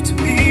lift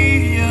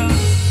me up.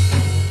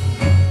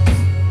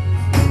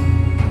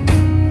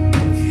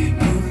 You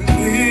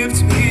lift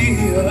me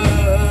up.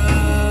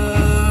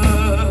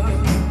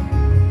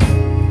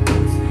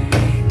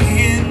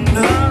 In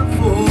the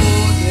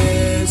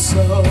fullness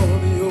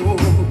of your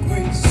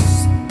grace,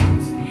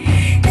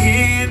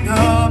 in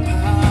the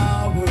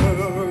power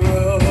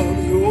of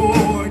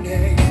your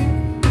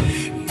name,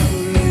 you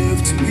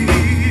lift me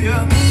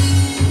up.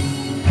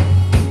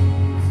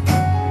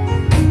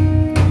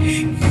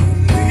 You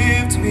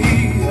lift me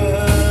up.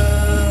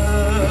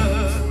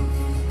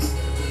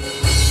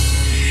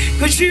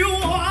 'Cause you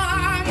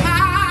are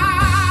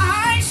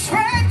my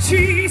strength,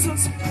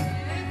 Jesus.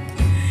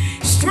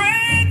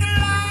 Strength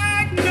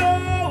like no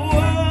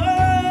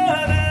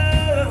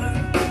other,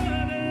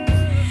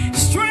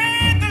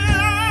 strength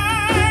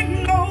like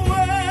no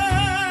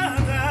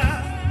other.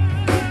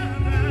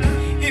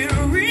 It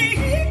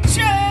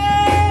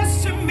reaches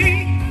to me.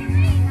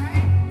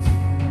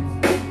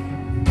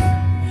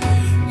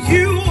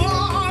 You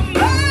are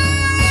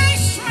my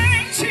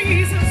strength,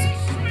 Jesus.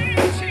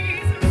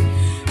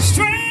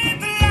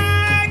 Strength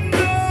like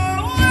no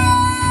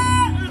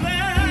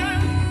other.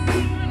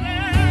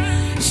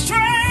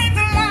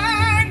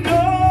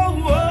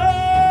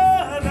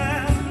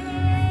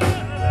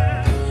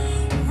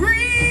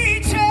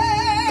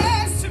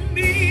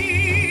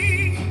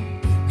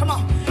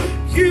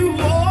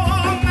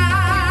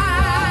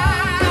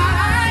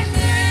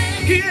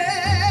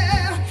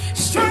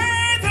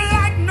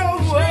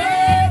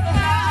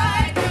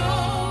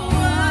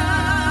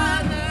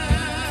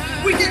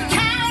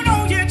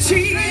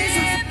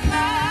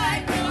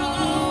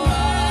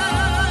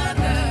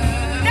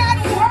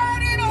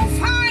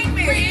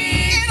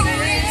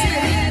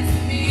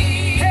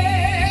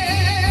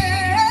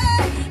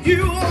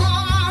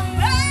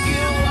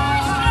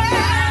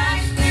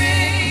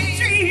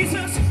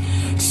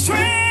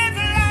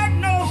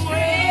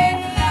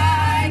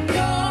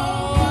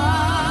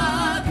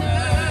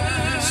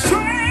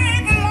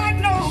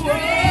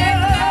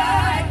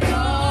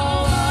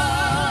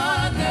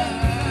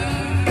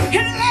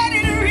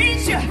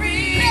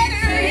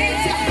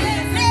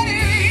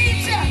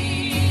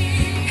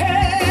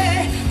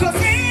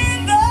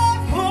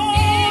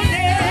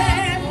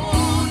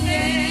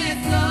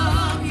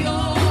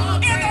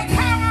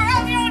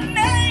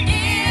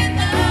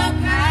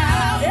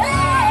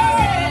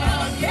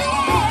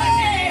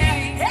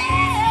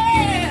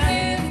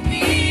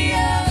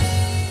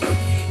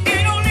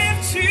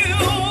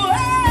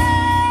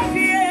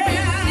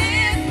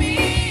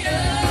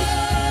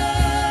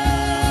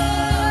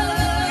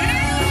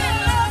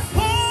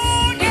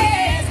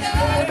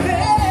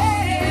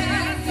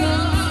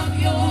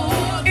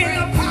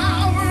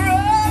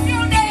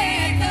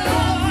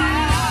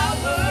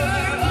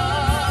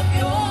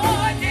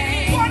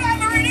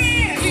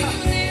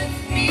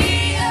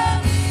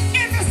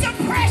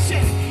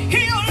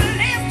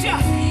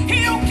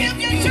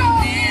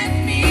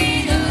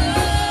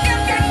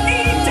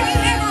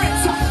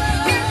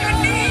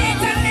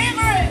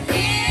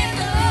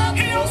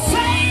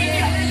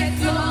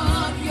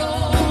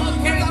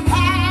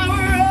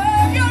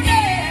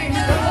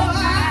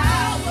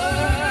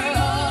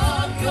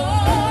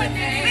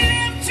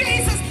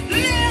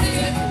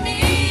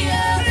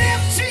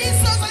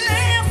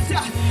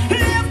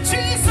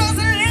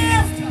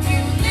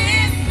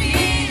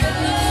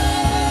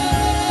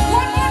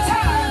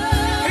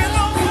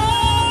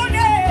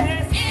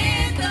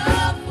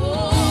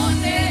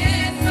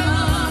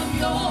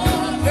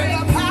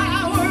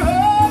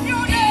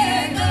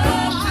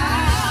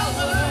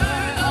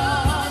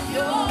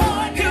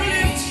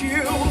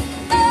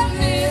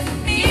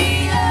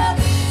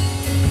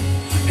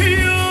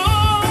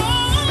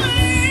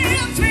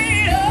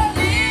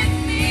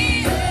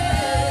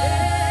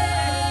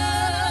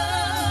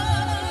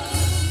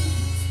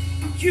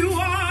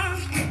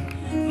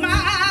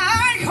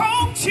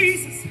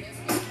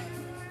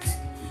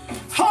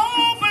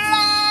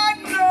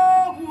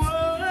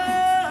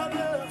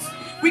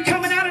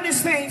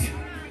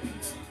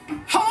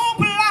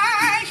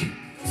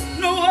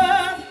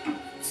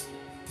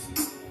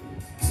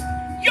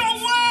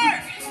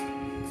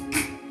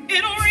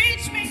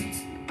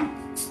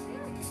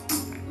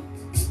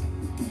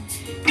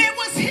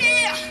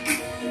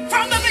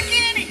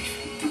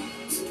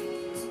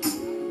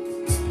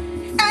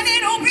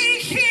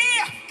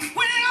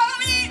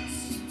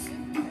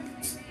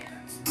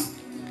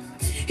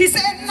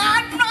 said,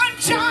 not one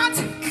jot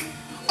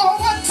or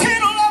one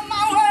tittle of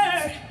my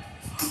word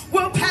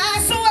will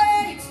pass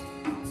away.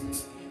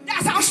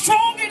 That's how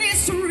strong it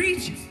is to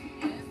reach.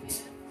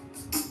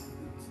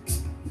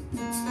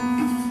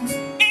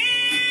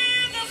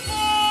 In the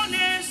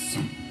fullness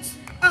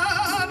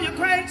of your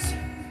grace,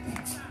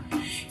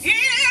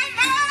 in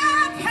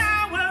the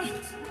power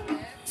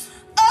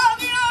of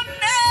your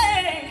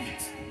name,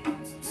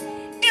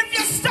 if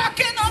you're stuck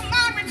in a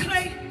miry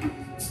clay,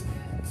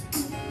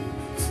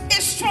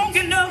 it's strong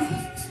enough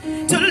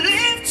to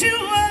lift you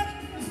up.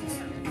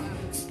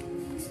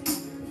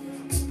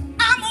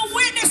 I'm a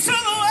witness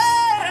of the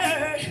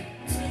word,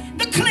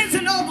 the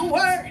cleansing of the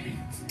word.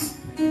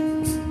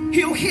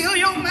 He'll heal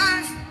your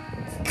mind.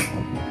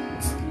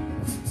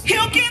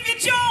 He'll give you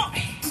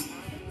joy.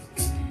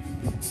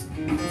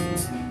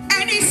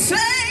 And he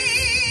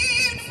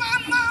saved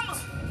my mama.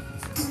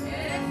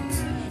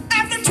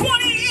 After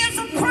 20 years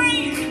of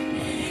praying,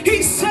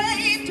 he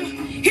saved,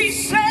 he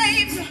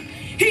saved,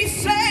 he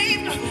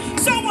saved.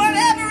 So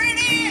whatever it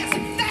is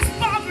that's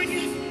bothering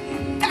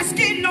you, that's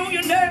getting on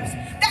your nerves,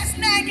 that's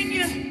nagging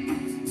you,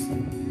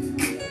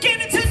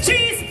 give it to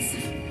Jesus.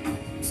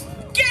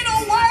 Get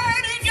a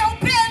word in your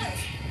belly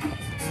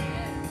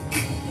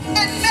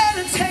and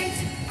meditate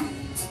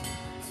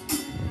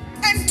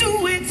and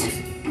do it.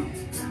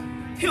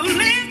 He'll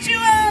lift you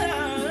up.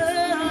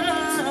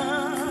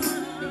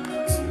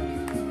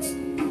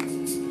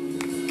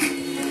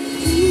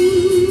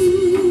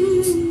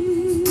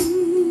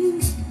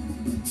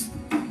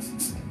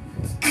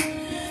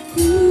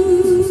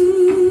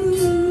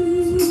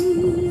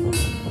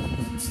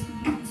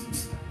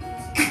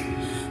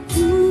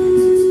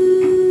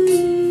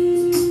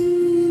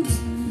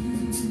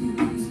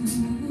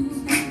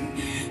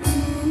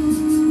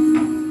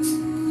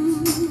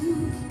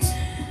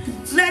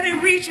 Let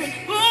it reach you.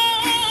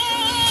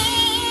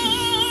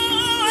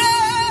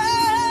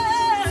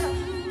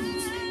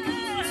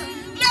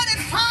 Let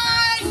it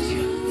find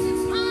you.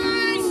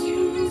 Find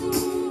you.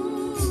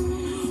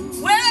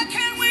 Where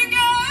can we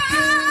go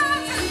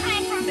to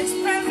hide from his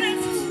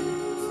presence?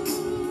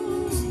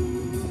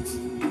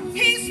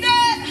 He's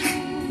there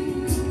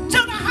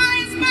to the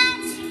highest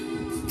mountain.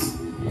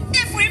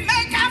 If we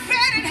make our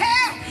bed in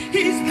hell,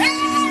 he's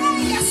there.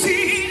 Yes, he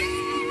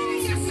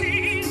is. Yes,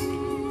 he is.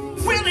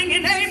 Willing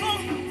and able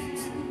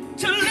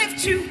to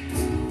lift you.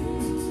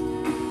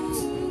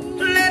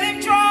 Let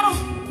him draw.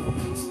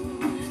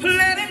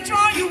 Let him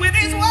draw you with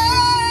his word.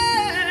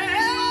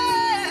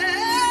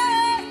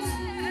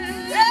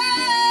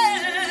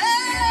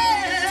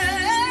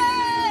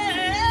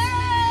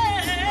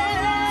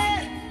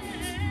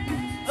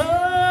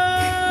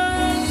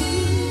 Oh.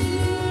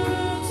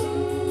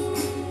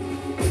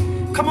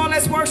 Come on,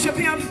 let's worship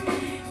him.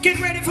 Get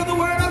ready for the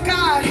word of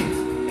God.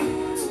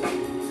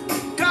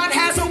 God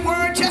has a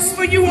word just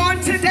for you on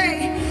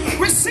today.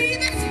 Receive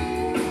it.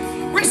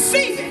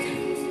 Receive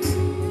it.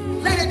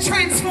 Let it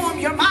transform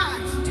your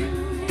mind.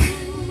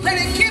 Let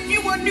it give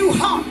you a new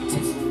heart.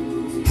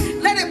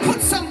 Let it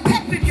put some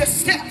pep in your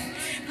step.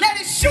 Let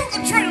it shoot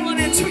adrenaline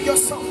into your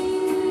soul.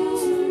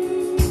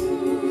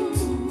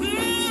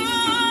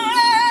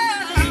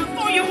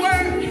 For your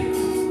word.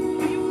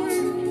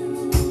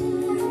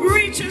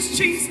 Reaches,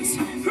 Jesus.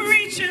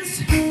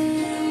 Reaches.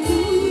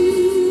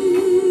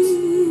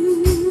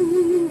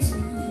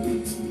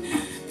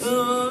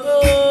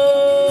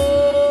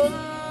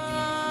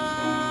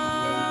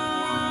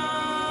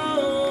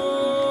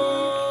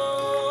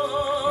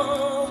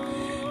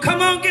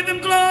 Come on, give him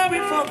glory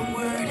for the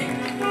word.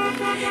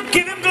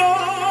 Give him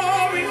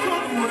glory for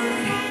the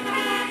word.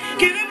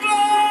 Give him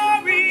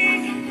glory.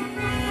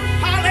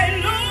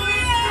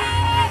 Hallelujah.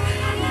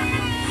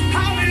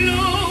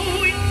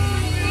 Hallelujah.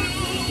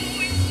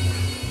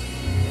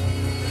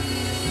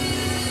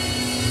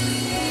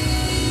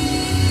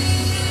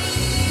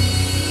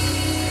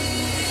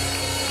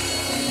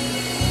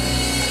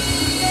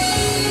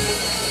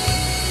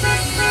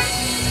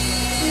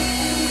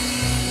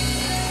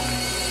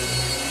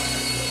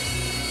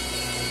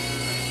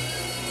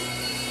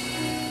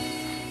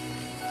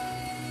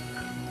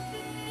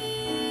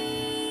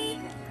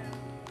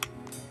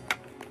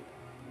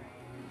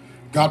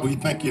 God, we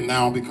thank you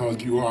now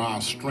because you are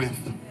our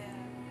strength.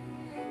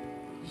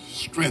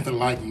 Strength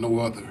like no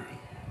other.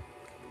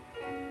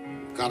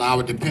 God,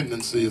 our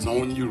dependency is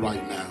on you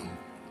right now.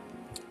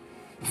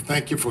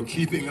 Thank you for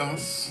keeping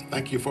us.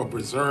 Thank you for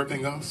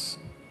preserving us.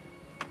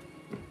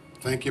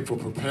 Thank you for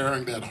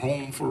preparing that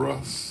home for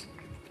us.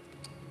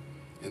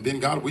 And then,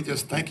 God, we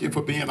just thank you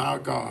for being our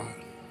God.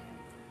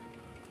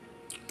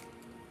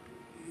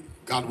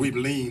 God, we've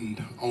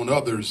leaned on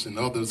others and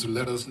others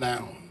let us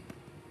down.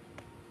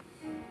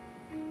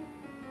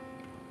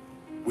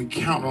 We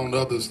count on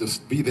others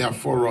to be there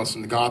for us,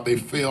 and God, they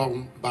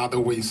fell by the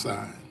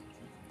wayside.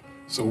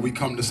 So we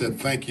come to say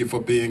thank you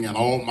for being an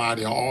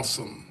almighty,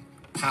 awesome,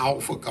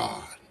 powerful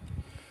God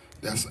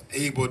that's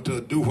able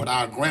to do what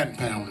our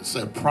grandparents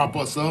said, prop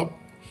us up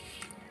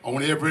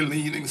on every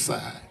leaning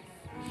side.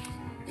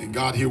 And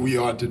God, here we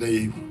are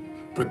today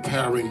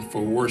preparing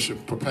for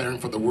worship, preparing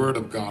for the Word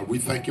of God. We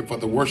thank you for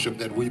the worship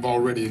that we've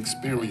already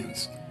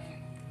experienced.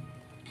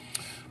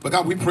 But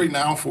God, we pray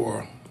now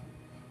for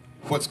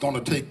what's going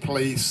to take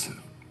place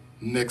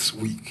next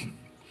week.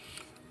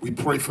 We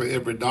pray for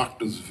every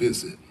doctor's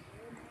visit.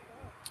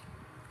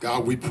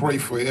 God, we pray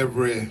for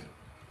every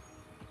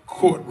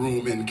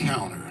courtroom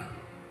encounter.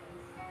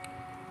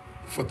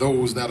 For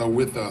those that are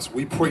with us,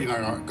 we pray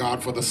now,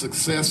 God, for the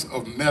success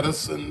of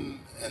medicine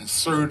and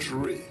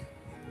surgery.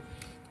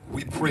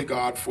 We pray,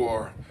 God,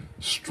 for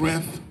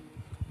strength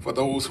for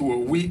those who are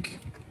weak.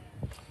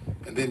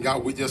 And then,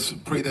 God, we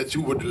just pray that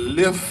you would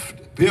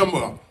lift them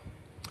up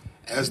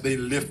as they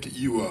lift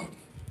you up.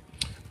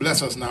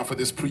 Bless us now for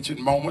this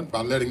preaching moment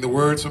by letting the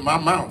words of my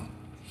mouth,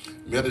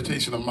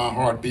 meditation of my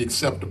heart be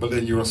acceptable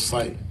in your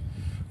sight.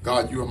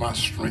 God, you are my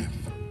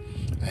strength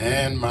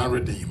and my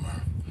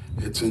Redeemer.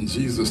 It's in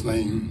Jesus'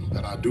 name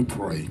that I do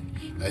pray.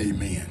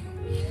 Amen.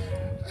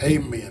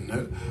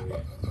 Amen.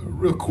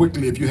 Real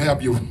quickly, if you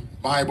have your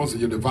Bibles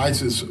and your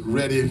devices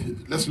ready,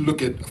 let's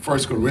look at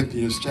 1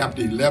 Corinthians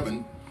chapter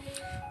 11.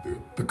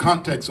 The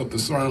context of the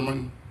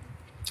sermon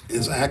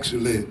is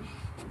actually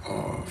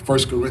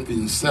 1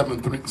 Corinthians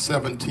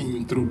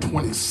 17 through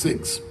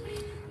 26.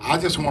 I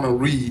just want to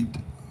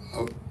read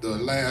the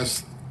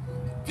last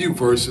few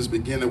verses,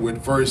 beginning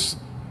with verse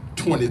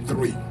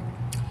 23.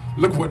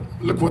 Look what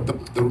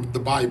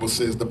the Bible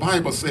says. The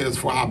Bible says,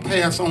 "For I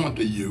pass on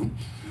to you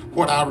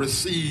what I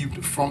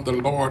received from the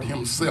Lord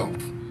himself.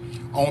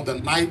 On the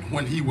night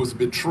when he was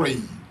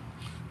betrayed,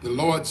 the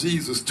Lord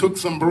Jesus took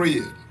some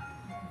bread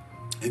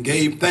and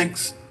gave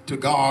thanks to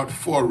God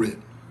for it.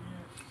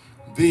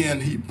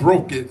 Then he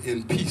broke it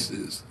in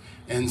pieces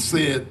and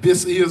said,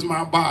 'This is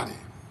my body,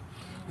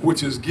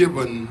 which is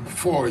given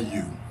for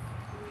you.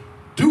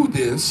 Do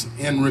this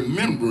in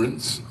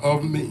remembrance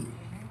of me.'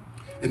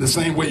 In the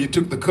same way, he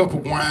took the cup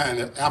of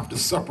wine after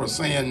supper,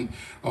 saying,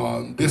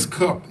 'This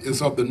cup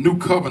is of the new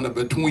covenant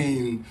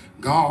between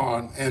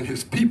God and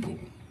his people,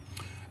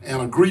 an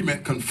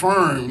agreement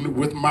confirmed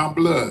with my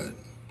blood.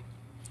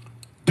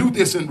 Do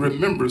this in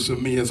remembrance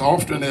of me as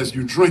often as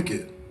you drink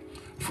it.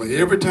 For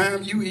every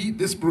time you eat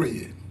this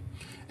bread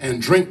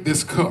and drink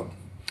this cup,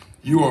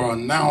 you are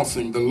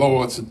announcing the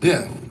Lord's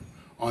death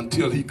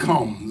until he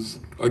comes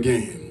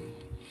again.'"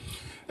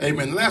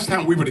 Amen. Last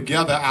time we were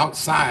together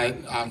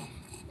outside, I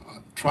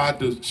tried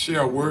to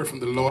share a word from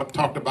the Lord,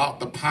 talked about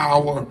the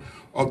power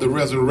of the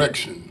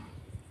resurrection.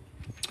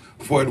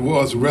 For it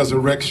was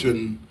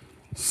Resurrection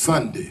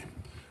Sunday,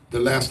 the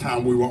last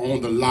time we were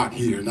on the lot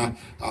here. And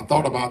I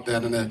thought about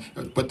that.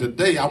 But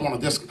today I want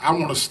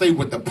to stay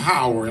with the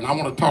power, and I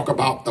want to talk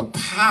about the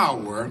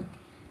power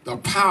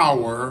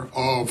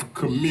of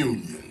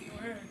communion.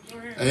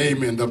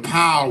 Amen. The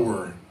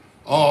power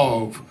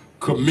of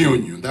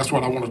communion. That's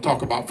what I want to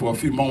talk about for a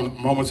few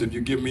moments, if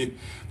you give me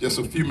just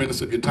a few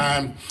minutes of your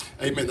time.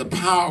 Amen. The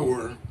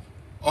power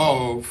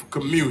of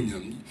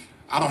communion.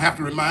 I don't have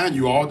to remind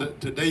you all that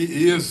today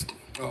is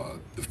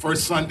the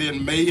first Sunday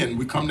in May, and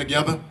we come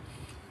together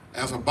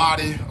as a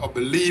body of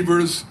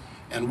believers,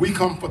 and we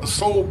come for the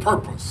sole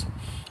purpose,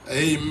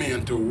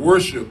 amen, to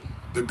worship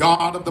the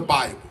God of the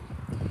Bible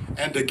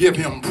and to give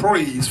him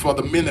praise for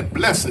the many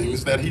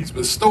blessings that he's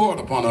bestowed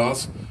upon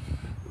us,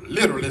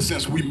 literally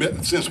since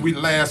we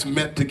last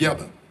met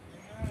together.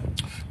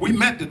 We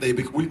met today,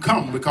 we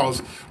come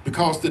because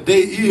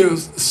today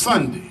is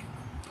Sunday.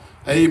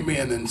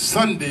 Amen. And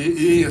Sunday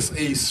is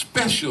a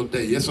special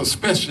day. It's a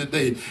special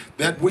day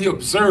that we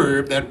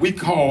observe, that we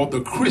call the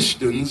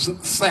Christian's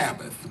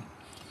Sabbath.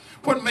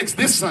 What makes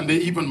this Sunday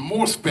even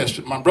more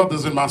special, my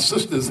brothers and my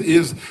sisters,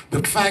 is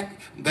the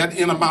fact that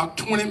in about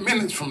 20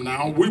 minutes from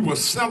now, we will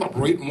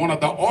celebrate one of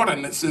the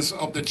ordinances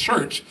of the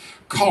church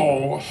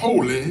called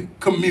Holy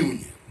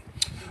Communion.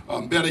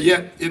 Better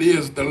yet, it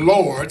is the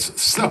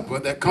Lord's Supper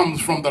that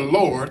comes from the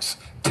Lord's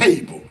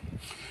table.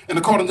 And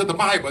according to the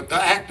Bible, the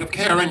act of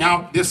carrying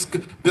out this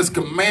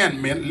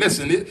commandment,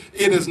 listen, it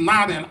is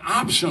not an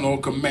optional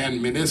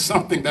commandment. It's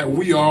something that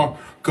we are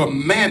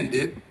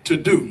commanded to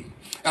do.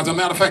 As a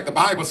matter of fact, the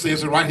Bible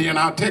says it right here in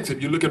our text.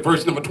 If you look at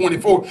verse number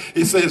 24,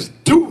 it says,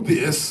 "Do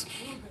this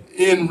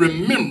in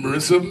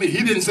remembrance of me."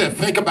 He didn't say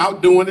think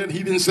about doing it.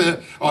 He didn't say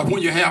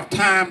when you have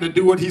time to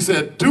do it. He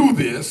said, "Do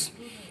this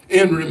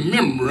in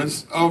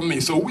remembrance of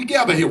me." So we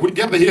gather here. We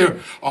gather here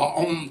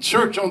on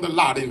Church on the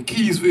Lot in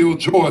Keysville,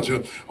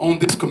 Georgia, on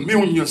this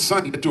Communion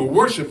Sunday to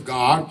worship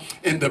God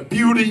in the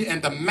beauty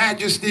and the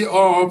majesty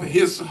of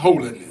his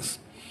holiness.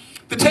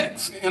 The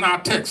text, in our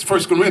text,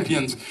 1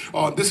 Corinthians,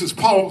 this is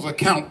Paul's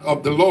account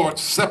of the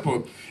Lord's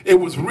Supper. It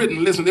was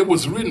written, listen, it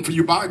was written for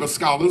you Bible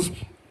scholars.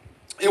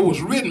 It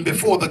was written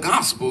before the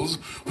Gospels,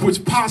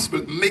 which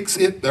possibly makes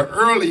it the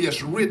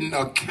earliest written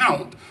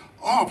account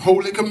of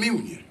Holy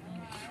Communion.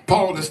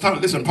 Paul is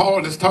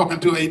talking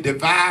to a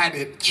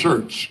divided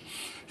church.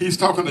 He's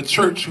talking to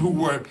church who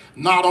were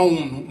not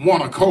on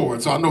one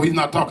accord. So I know he's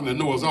not talking to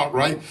Noah's Ark,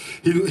 right?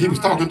 He was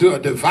talking to a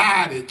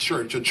divided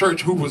church, a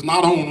church who was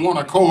not on one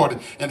accord.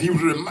 And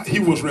he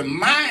was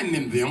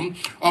reminding them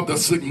of the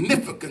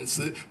significance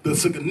and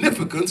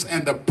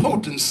the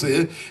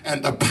potency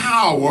and the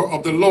power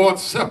of the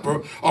Lord's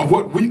Supper, or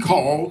what we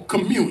call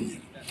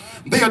communion.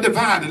 They are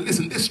divided.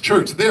 Listen, this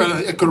church, they're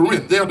at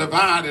Corinth, they're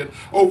divided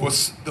over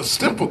the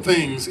simple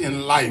things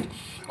in life.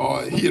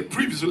 He had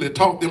previously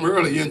taught them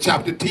earlier in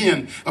chapter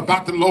 10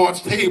 about the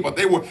Lord's table.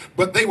 They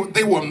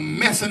were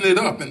messing it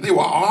up, and they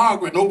were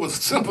arguing over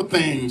simple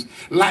things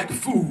like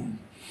food.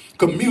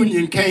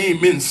 Communion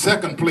came in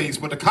second place,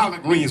 but the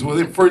collard greens was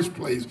in first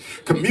place.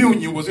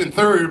 Communion was in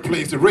third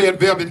place. The red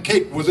velvet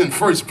cake was in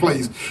first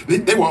place.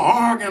 They were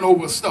arguing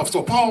over stuff.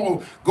 So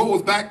Paul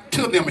goes back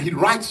to them, and he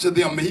writes to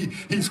them.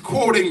 He's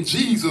quoting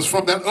Jesus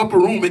from that upper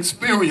room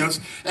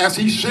experience as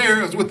he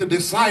shares with the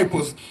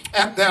disciples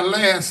at the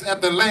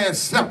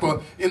last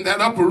supper in that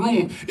upper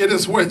room. It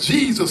is where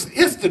Jesus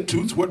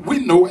institutes what we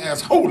know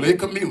as Holy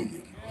Communion.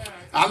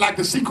 I like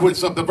the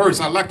sequence of the verse.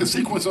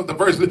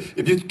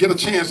 If you get a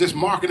chance, just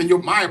mark it in your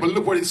Bible.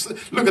 Look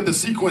at the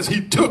sequence.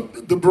 He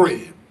took the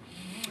bread.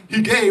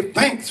 He gave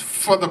thanks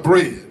for the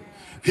bread.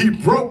 He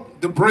broke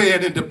the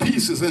bread into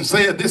pieces and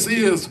said, "This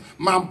is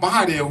my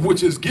body,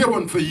 which is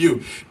given for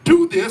you.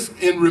 Do this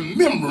in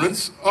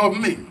remembrance of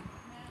me."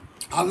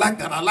 I like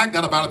that. I like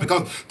that about it,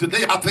 because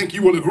today I think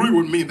you will agree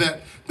with me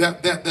that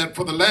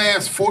for the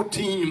last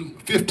 14,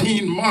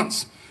 15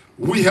 months,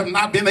 we have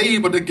not been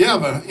able to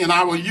gather in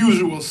our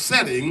usual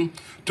setting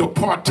to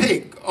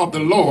partake of the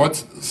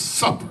Lord's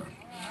Supper.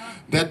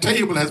 That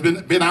table has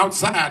been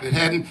outside.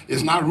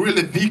 It's not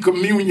really the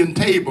communion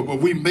table,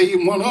 but we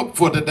made one up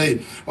for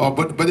today.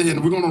 But we're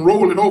going to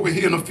roll it over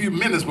here in a few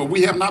minutes. But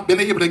we have not been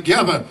able to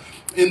gather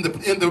in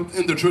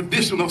the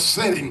traditional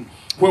setting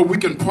where we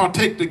can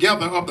partake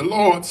together of the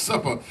Lord's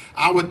Supper.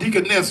 Our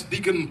deaconess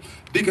Betty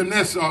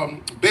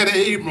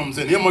Abrams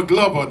and Emma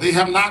Glover, they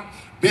have not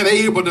been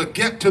able to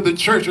get to the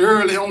church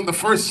early on the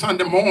first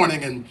Sunday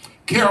morning and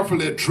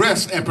carefully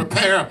dress and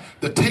prepare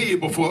the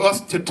table for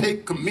us to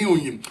take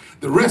communion.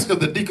 The rest of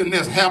the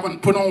deaconess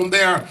haven't put on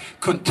their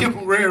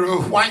contemporary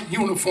white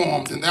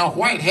uniforms and their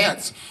white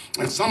hats,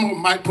 and some of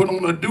them might put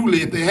on a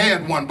dooley if they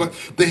had one, but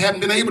they haven't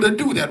been able to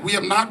do that. We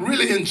have not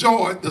really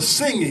enjoyed the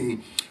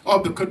singing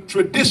of the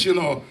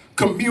traditional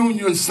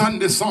communion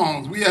Sunday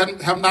songs. We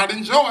have not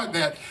enjoyed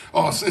that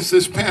since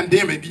this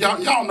pandemic.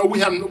 Y'all know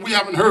we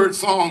haven't heard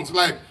songs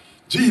like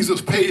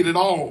 "Jesus paid it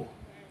all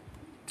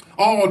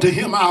to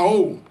him I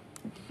owe.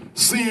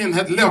 Sin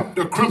had left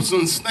a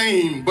crimson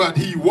stain, but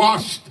he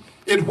washed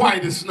it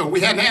white as snow." We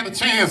hadn't had a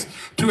chance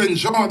to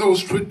enjoy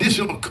those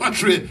traditional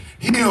country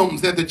hymns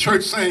that the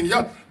church sang.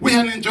 We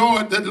hadn't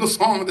enjoyed that little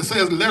song that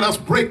says, "Let us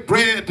break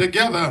bread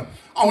together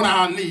on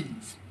our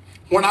knees.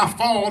 When I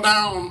fall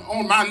down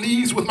on my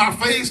knees with my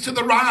face to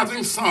the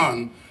rising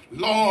sun,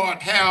 Lord,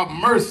 have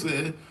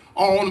mercy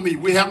on me."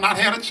 We have not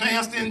had a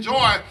chance to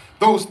enjoy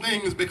those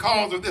things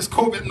because of this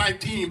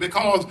COVID-19,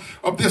 because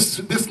of this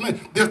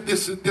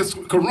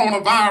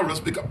coronavirus,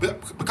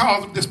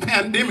 because of this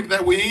pandemic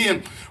that we're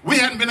in. We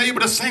hadn't been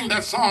able to sing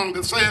that song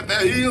that said,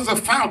 "There is a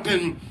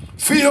fountain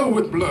filled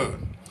with blood,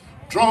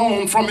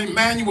 drawn from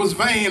Emmanuel's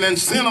vein, and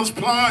sinners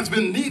plunge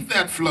beneath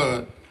that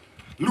flood,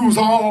 lose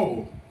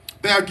all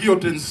their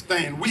guilt and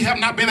stain." We have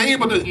not been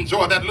able to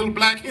enjoy that little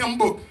black hymn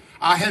book.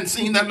 I hadn't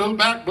seen that little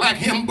black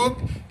hymn book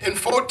in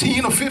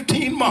 14 or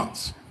 15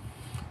 months.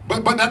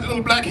 But that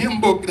little black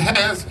hymn book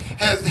has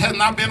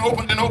not been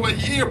opened in over a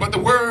year, but the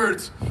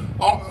words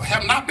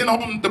have not been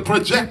on the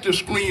projector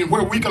screen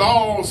where we could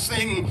all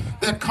sing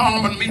that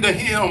common meter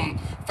hymn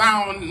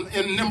found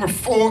in number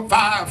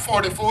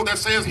 544 that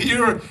says,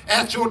 "Here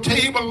at your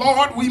table,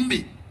 Lord, we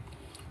meet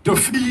to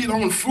feed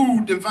on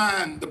food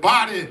divine. The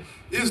body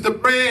is the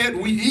bread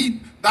we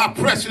eat, thy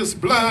precious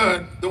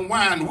blood, the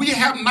wine." We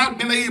have not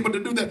been able to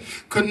do that.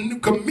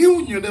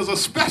 Communion is a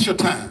special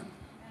time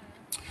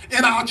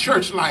in our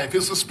church life.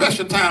 It's a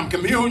special time.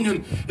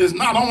 Communion is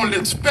not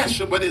only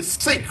special, but it's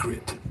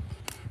sacred.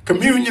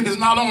 Communion is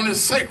not only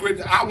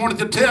sacred. I wanted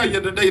to tell you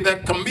today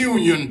that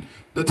communion,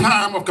 the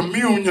time of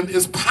communion,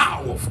 is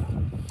powerful.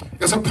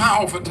 It's a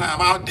powerful time.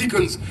 Our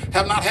deacons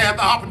have not had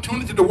the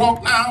opportunity to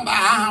walk down the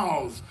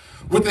aisles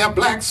with their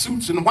black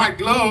suits and white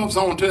gloves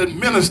on to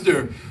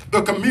administer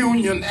the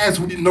communion as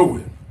we know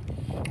it.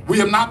 We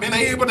have not been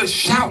able to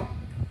shout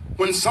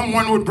when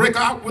someone would break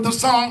out with a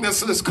song that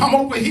says, "Come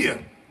over here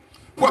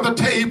where the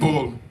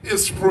table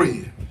is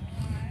spread."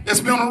 It's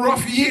been a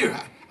rough year.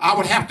 I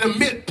would have to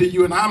admit to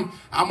you, and I'm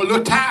a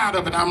little tired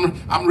of it.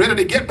 I'm ready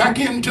to get back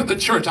into the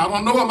church. I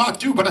don't know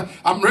about you, but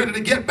I'm ready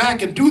to get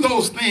back and do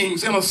those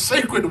things in a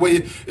sacred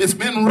way. It's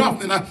been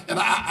rough, and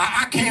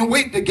I can't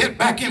wait to get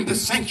back in the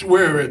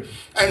sanctuary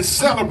and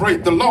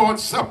celebrate the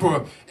Lord's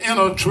Supper in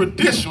a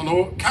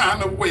traditional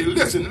kind of way.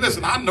 Listen,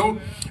 I know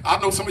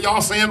some of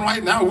y'all saying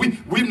right now,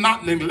 we've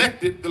not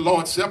neglected the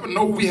Lord's Supper.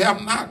 No, we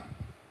have not.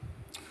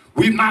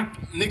 We've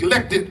not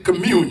neglected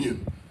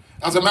communion.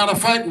 As a matter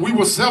of fact, we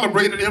will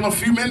celebrate it in a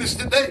few minutes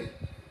today.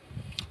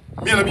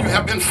 Many of you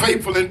have been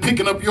faithful in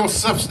picking up your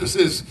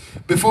substances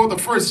before the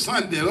first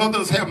Sunday.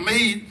 Others have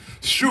made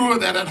sure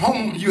that at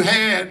home you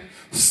had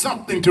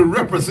something to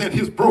represent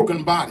his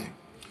broken body,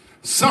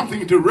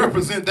 something to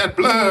represent that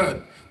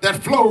blood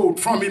that flowed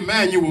from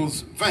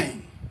Emmanuel's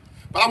vein.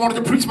 But I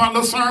wanted to preach my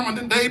little sermon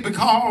today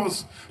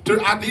because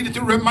I needed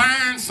to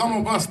remind some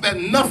of us that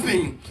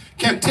nothing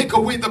can take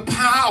away the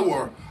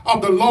power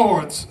of the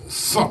Lord's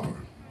Supper.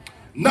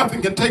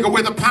 Nothing can take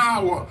away the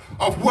power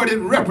of what it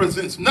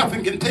represents.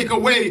 Nothing can take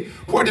away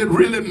what it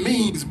really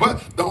means.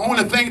 But the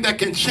only thing that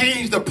can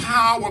change the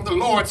power of the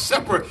Lord's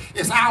Supper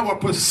is our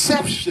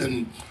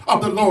perception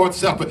of the Lord's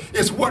Supper.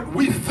 It's what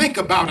we think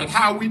about it,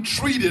 how we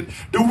treat it.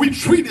 Do we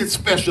treat it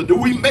special? Do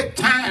we make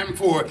time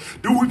for it?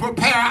 Do we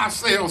prepare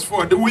ourselves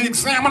for it? Do we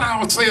examine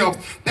ourselves?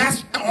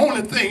 That's the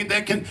only thing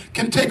that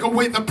can take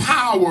away the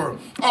power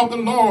of the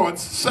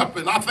Lord's Supper.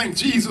 And I think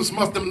Jesus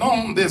must have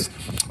known this,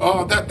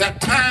 that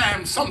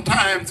time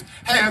sometimes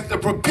has the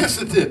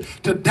propensity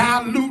to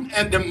dilute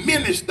and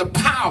diminish the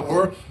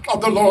power of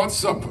the Lord's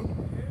Supper.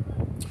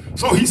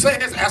 So he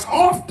says, as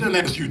often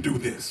as you do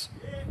this,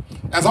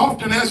 as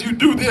often as you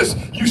do this,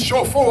 you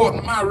show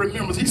forth my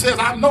remembrance. He says,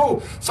 I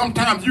know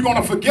sometimes you're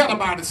going to forget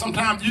about it.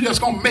 Sometimes you're just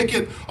going to make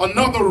it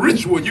another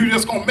ritual. You're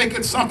just going to make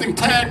it something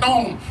tagged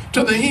on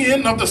to the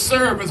end of the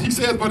service. He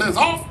says, but as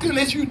often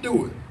as you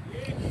do it,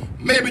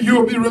 maybe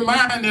you'll be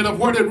reminded of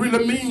what it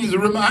really means to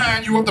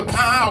remind you of the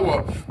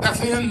power that's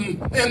in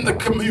the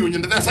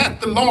communion, that's at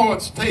the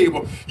Lord's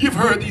table. You've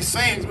heard these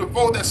sayings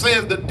before that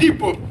says the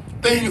deeper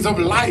things of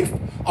life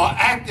are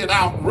acted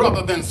out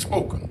rather than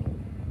spoken.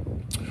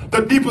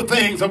 The deeper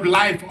things of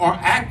life are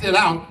acted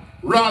out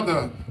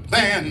rather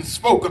than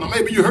spoken. Or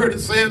maybe you heard it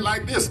said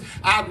like this: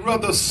 I'd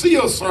rather see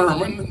a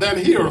sermon than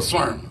hear a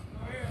sermon.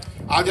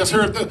 I just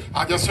heard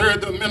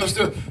the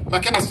minister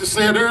McAllister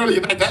said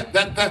earlier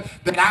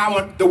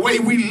that the way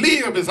we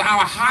live is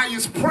our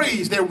highest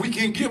praise that we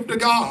can give to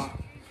God.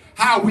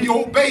 How we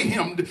obey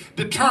him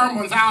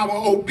determines our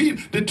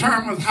obedience,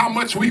 determines how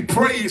much we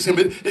praise him.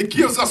 It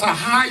gives us a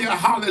higher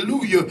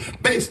hallelujah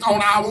based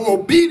on our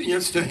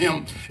obedience to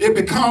him. It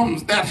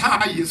becomes that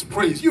highest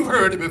praise. You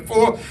heard it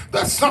before.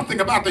 There's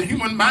something about the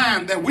human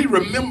mind that we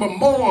remember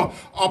more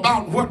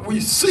about what we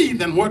see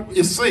than what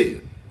is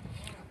said.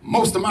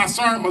 Most of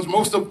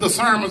the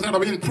sermons that are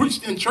being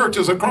preached in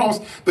churches across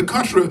the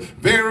country,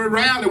 very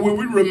rarely will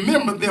we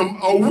remember them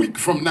a week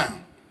from now.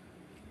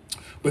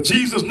 But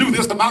Jesus knew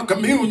this about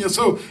communion,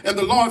 and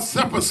the Lord's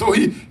Supper, so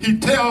he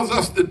tells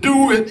us to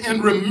do it in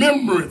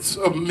remembrance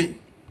of me.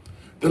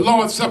 The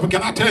Lord's Supper,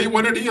 can I tell you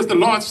what it is? The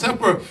Lord's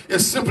Supper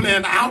is simply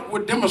an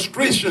outward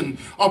demonstration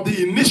of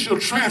the initial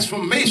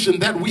transformation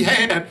that we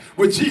had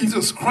with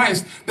Jesus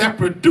Christ that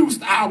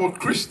produced our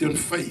Christian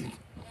faith.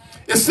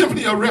 It's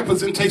simply a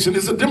representation.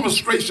 It's a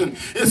demonstration.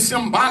 It's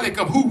symbolic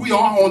of who we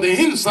are on the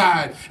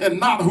inside and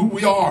not who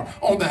we are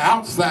on the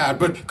outside.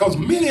 But because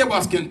many of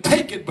us can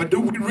take it, but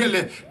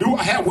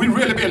have we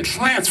really been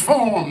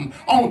transformed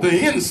on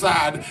the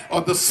inside?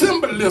 The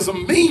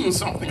symbolism means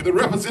something. The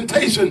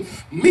representation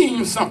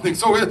means something.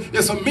 So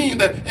it's a mean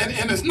that,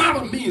 and it's not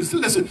a means.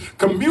 Listen,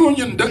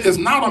 communion is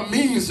not a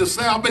means to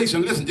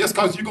salvation. Listen, just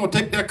because you're going to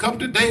take that cup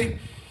today,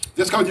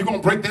 just because you're going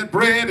to break that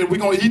bread and we're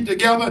going to eat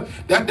together,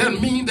 that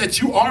doesn't mean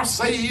that you are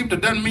saved. It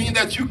doesn't mean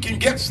that you can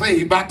get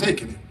saved by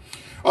taking it.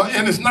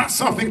 And it's not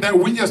something that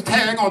we just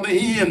tag on the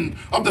end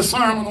of the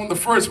sermon on the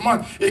first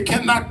month. It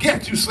cannot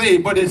get you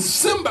saved, but it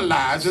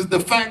symbolizes the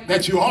fact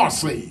that you are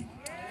saved.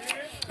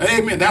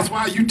 Amen. That's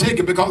why you take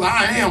it, because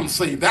I am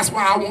saved. That's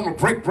why I want to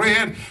break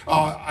bread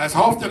as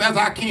often as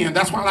I can.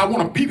 That's why I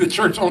want to be to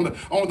church on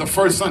the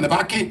first Sunday. If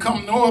I can't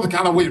come no other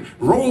kind of way,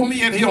 roll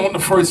me in here on the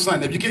first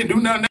Sunday. If you can't do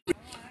nothing,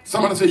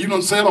 somebody said, you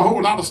done said a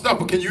whole lot of stuff,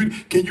 but can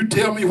you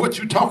tell me what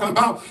you're talking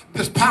about?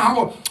 This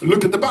power.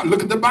 Look at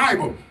the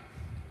Bible.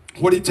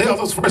 What he tells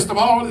us, first of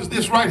all, is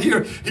this right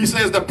here. He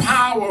says the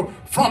power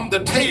from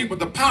the table,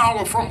 the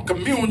power from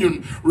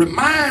communion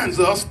reminds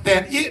us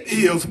that it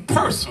is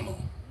personal.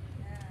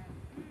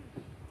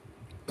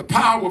 The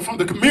power from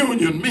the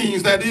communion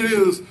means that it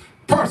is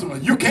personal.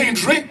 You can't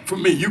drink for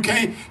me. You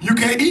can't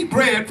eat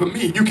bread for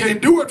me. You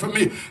can't do it for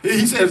me.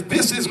 He says,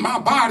 this is my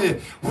body,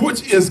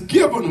 which is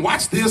given,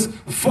 watch this,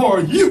 for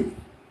you.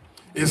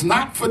 It's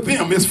not for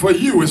them. It's for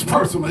you. It's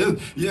personal.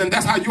 And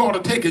that's how you ought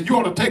to take it. You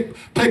ought to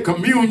take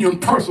communion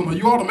personal.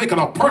 You ought to make it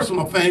a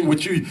personal thing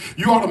with you.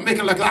 You ought to make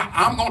it like,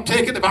 I'm going to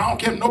take it. If I don't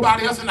care if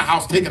nobody else in the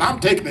house take it, I'm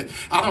taking it.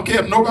 I don't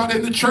care if nobody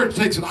in the church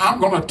takes it.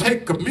 I'm going to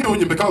take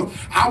communion because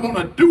I want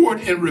to do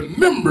it in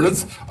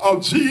remembrance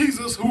of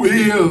Jesus, who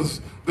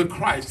is the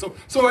Christ.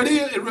 So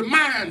it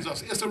reminds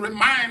us, it's a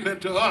reminder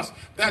to us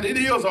that it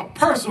is a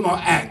personal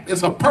act.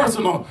 It's a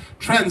personal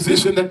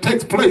transition that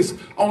takes place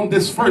on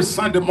this first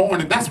Sunday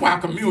morning. That's why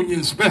communion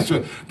is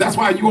special. That's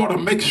why you ought to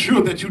make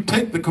sure that you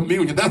take the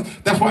communion.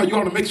 That's why you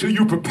ought to make sure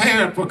you're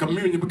prepared for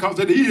communion, because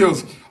it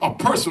is a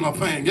personal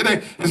thing.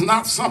 It's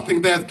not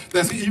something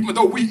that's, even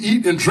though we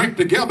eat and drink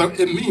together,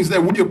 it means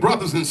that we're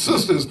brothers and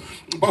sisters.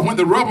 But when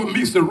the rubber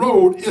meets the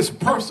road, it's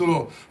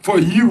personal for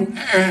you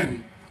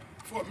and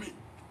for me.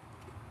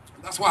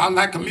 That's why I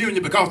like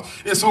communion, because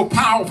it's so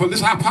powerful. This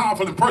is how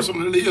powerful and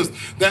personal it is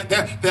that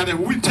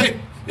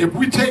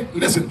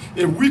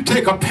if we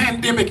take a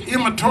pandemic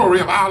inventory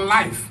of our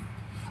life,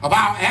 of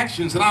our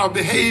actions and our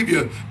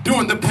behavior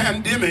during the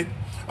pandemic,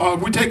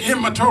 we take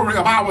inventory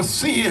of our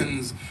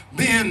sins,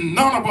 then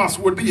none of us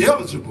would be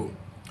eligible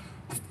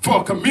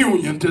for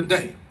communion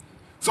today.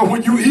 So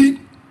when you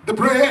eat the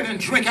bread and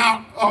drink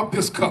out of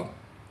this cup,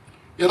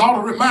 it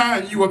ought to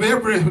remind you of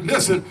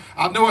listen,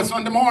 I know it's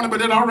Sunday morning,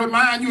 but it ought to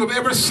remind you of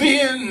every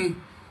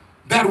sin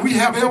that we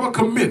have ever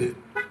committed.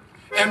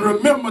 And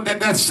remember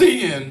that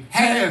sin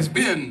has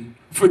been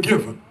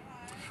forgiven.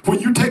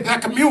 When you take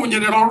that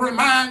communion, it ought to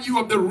remind you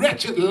of the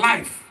wretched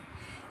life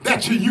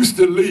that you used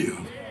to live.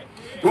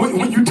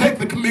 When you take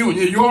the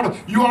communion, you ought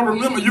to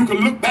remember you can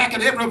look back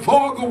at every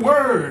vulgar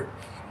word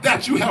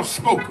that you have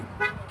spoken,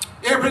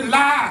 every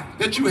lie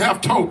that you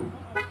have told,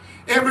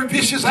 every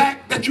vicious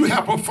act that you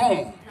have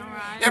performed,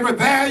 every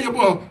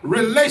valuable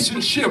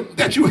relationship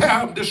that you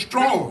have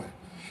destroyed,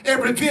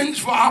 every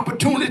vengeful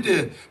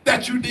opportunity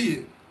that you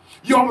did.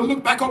 You ought to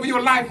look back over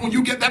your life when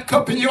you get that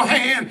cup in your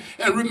hand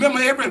and remember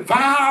every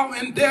vile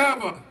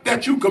endeavor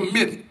that you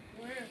committed,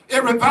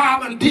 every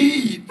violent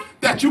deed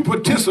that you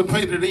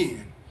participated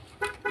in.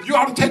 You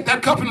ought to take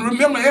that cup and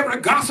remember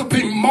every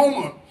gossiping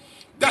moment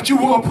that you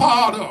were a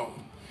part of.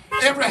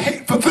 Every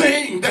hateful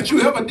thing that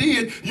you ever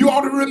did, you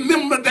ought to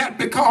remember that,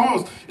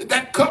 because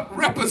that cup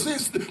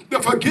represents the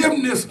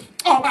forgiveness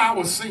of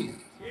our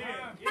sins.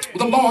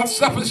 The Lord's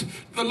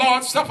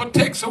Supper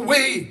takes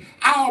away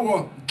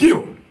our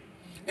guilt.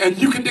 And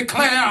you can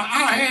declare,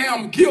 I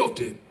am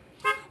guilty,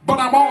 but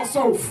I'm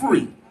also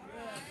free.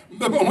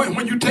 But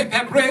when you take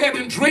that bread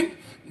and drink,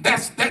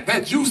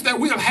 that juice that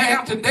we'll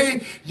have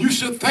today, you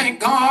should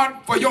thank God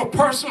for your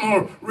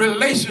personal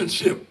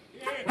relationship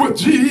with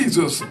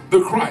Jesus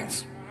the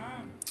Christ.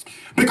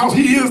 Because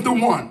he is the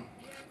one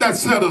that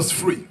set us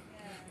free.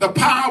 The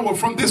power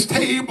from this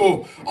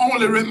table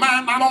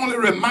not only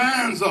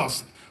reminds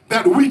us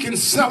that we can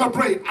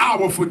celebrate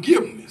our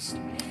forgiveness,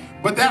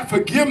 but that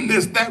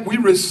forgiveness that we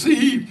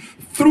receive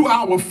through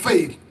our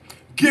faith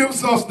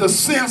gives us the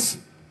sense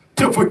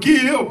to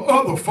forgive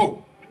other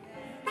folk.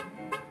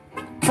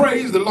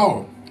 Praise the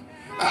Lord.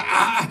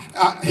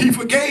 He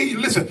forgave,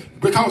 listen,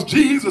 because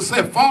Jesus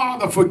said,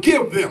 Father,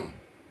 forgive them,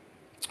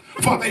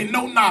 for they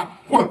know not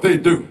what they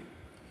do.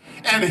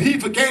 And he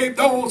forgave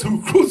those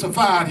who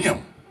crucified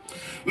him.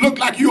 Look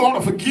like you ought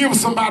to forgive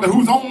somebody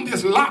who's on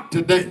this lot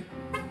today,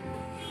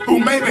 who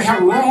maybe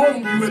have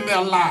wronged you in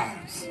their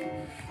lives.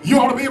 You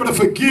ought to be able to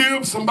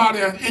forgive somebody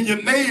in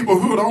your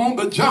neighborhood or on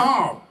the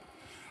job,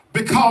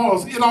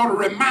 because it ought to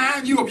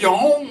remind you of your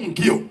own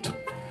guilt.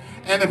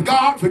 And if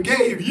God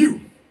forgave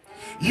you,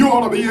 you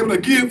ought to be able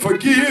to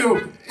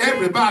forgive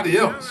everybody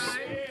else.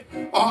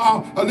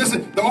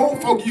 Listen, the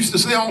old folk used to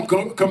say on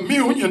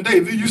communion day,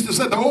 they used to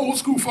say, the old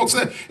school folks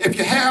said, if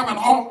you have an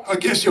ought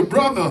against your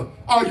brother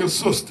or your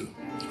sister,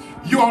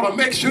 you ought to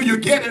make sure you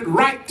get it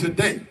right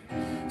today.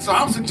 So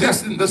I'm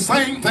suggesting the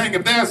same thing.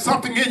 If there's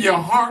something in your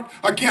heart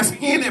against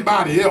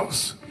anybody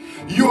else,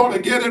 you ought to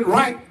get it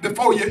right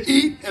before you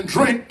eat and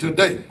drink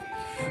today.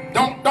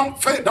 Don't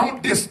not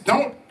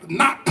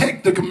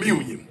take the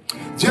communion.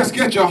 Just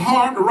get your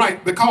heart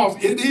right, because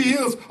it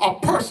is a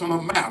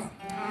personal matter.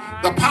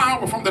 The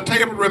power from the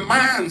table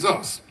reminds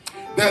us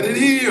that it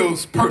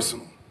is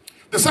personal.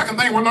 The second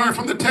thing we learn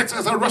from the text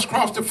as I rush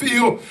across the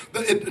field,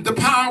 the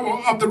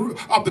power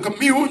of the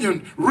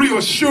communion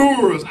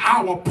reassures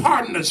our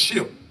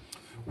partnership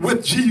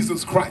with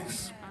Jesus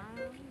Christ.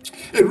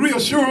 It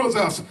reassures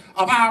us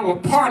of our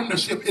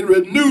partnership. It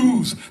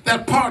renews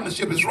that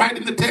partnership. It's right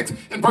in the text.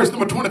 In verse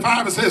number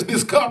 25, it says,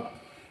 this cup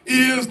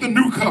is the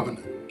new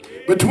covenant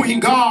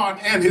between God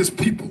and his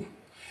people.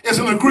 It's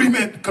an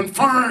agreement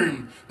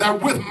confirmed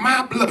that with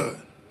my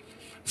blood.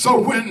 So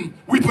when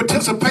we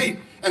participate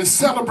and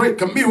celebrate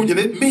communion,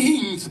 it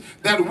means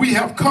that we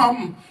have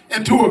come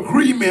into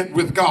agreement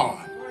with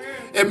God.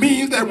 It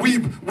means that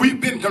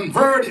we've been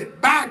converted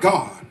by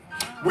God.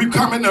 We've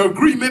come into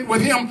agreement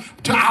with him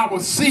to our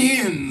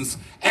sins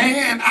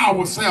and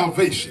our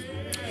salvation.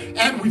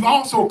 And we've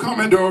also come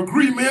into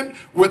agreement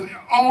with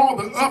all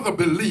the other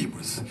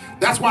believers.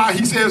 That's why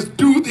he says,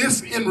 do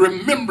this in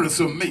remembrance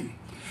of me.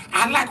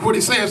 I like what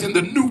he says in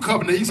the new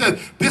covenant. He says,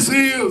 this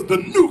is the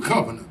new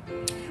covenant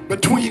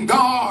between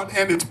God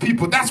and his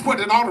people. That's what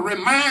it ought to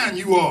remind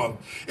you of.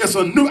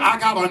 I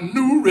got a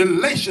new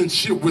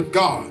relationship with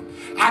God.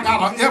 I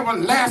got an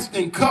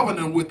everlasting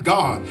covenant with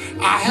God.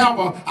 I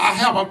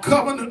have a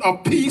covenant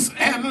of peace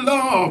and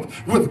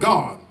love with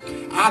God.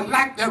 I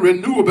like that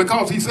renewal,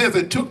 because he says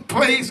it took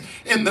place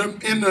in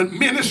the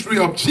ministry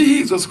of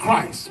Jesus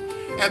Christ,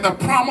 and the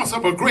promise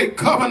of a great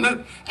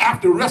covenant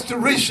after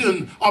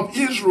restoration of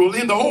Israel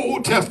in the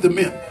Old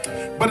Testament.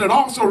 But it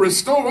also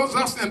restores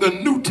us in the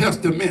New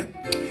Testament.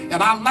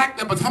 And I like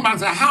that, but somebody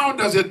said, how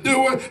does it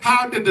do it?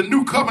 How did the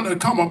new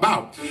covenant come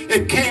about?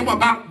 It came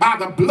about by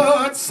the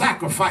blood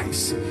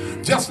sacrifice.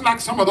 Just like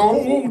some of the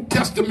Old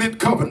Testament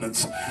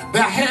covenants,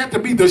 there had to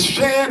be the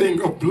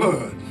shedding of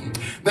blood.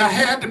 there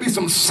had to be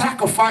some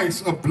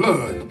sacrifice of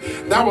blood.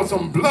 There were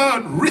some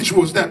blood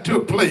rituals that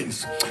took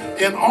place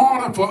in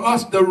order for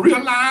us to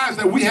realize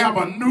that we have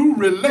a new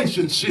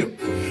relationship.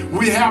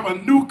 We have a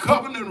new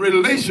covenant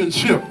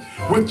relationship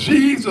with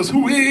Jesus,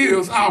 who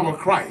is our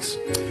Christ.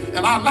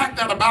 And I like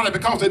that about it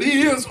because it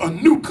is a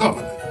new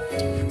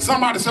covenant.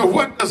 Somebody said,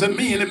 what does it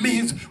mean? It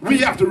means we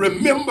have to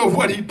remember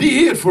what he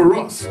did for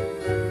us.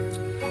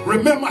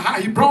 Remember how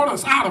he brought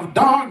us out of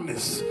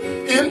darkness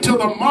into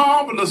the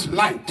marvelous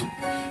light.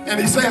 And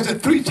he says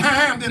it 3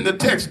 times in the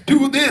text,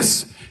 do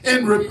this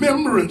in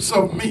remembrance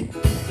of me.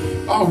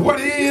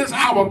 What is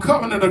our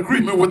covenant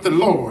agreement with the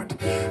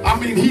Lord? I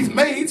mean, he's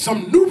made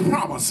some new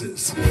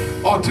promises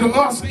to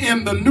us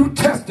in the New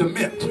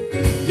Testament.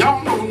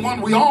 Y'all know the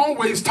one we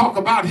always talk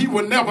about. He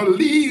will never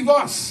leave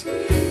us,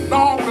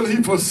 nor will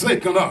he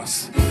forsake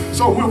us.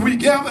 So when we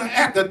gather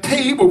at the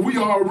table, we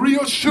are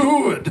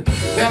reassured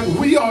that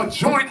we are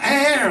joint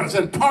heirs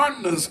and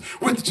partners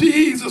with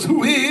Jesus,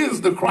 who is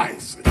the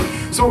Christ.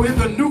 So in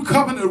the new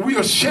covenant, we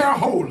are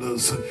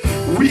shareholders.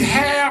 We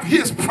have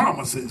his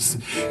promises.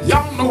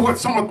 Y'all know what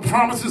some of the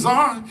promises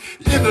are?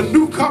 In the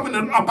new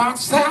covenant about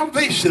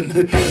salvation,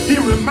 he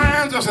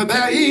reminds us that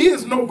there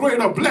is no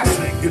greater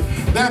blessing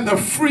than the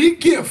free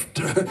gift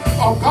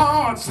of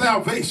God's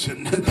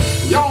salvation.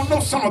 Y'all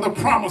know some of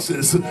the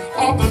promises of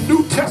the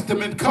New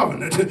Testament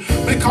covenant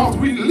because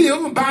we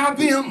live by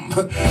them.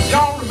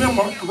 Y'all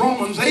remember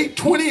Romans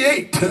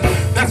 8:28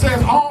 that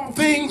says all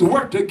things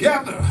work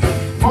together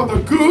for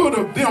the good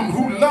of them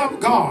who love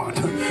God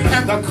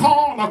and the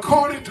call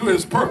according to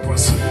his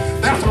purpose.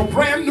 That's a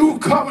brand new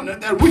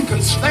covenant that we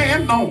can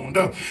stand on.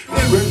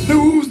 It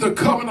renews the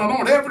covenant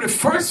on every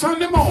first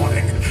Sunday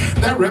morning.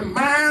 That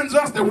reminds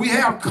us that we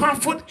have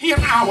comfort in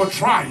our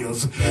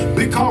trials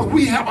because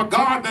we have a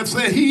God that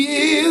says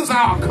he is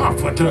our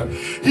comforter.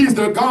 He's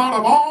the God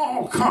of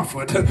all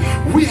comfort.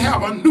 We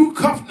have a new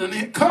covenant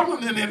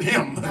in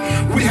him.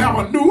 We have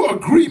a new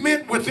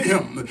agreement with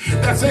him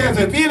that says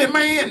if any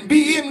man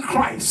be in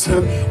Christ,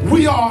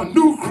 we are a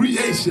new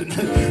creation.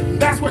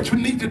 That's what you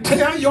need to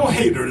tell your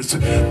haters.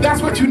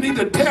 That's what you need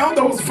to tell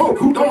those folk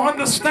who don't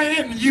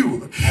understand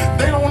you.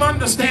 They don't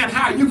understand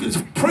how you can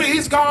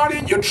praise God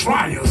in your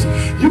trials.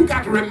 You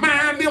got to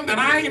remind them that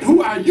I ain't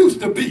who I used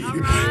to be.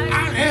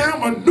 I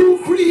am a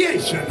new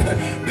creation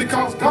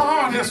because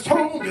God has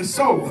told me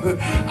so.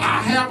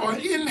 I have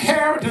an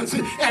inheritance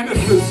and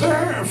it's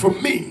reserved for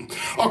me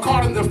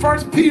according to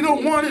 1 Peter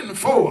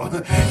 1:4.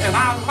 And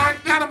I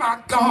like that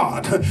about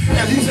God.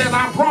 And he says,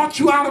 I brought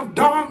you out of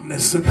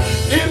darkness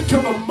into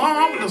the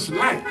marvelous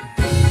light.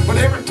 But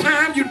every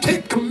time you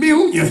take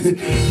communion,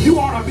 you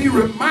ought to be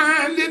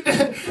reminded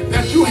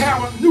that you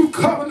have a new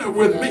covenant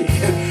with me,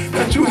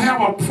 that you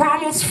have a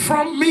promise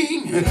from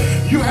me.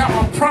 You have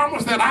a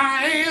promise that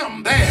I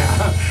am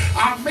there.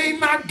 I may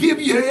not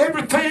give you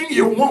everything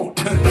you want,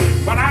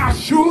 but I'll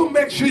sure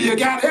make sure you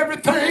got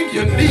everything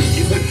you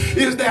need.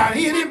 Is there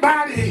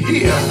anybody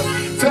here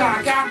say,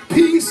 I got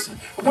peace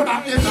when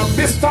I'm in the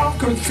midst of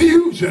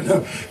confusion?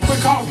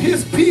 Because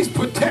his peace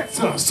protects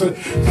us.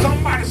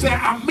 Somebody say,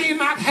 I may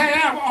not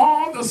have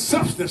all the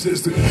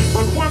substances,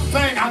 but one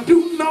thing I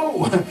do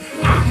know,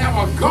 I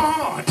have a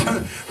God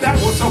that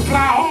will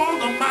supply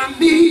all of my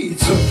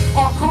needs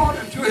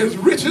according to his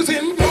riches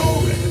in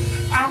glory.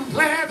 I'm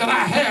glad that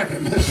I have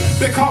him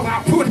because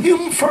I put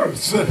him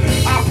first.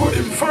 I put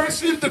him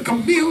first into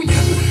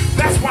communion.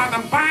 That's why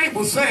the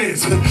Bible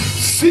says,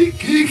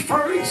 seek ye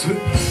first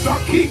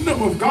the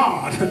kingdom of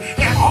God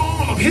and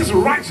all of his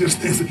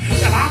righteousness.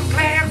 And I'm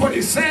glad what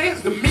he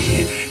says to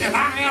me, and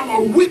I am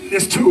a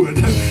witness to it,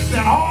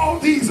 that all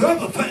these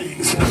other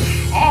things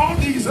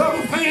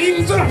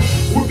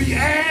will be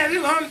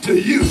added unto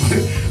you.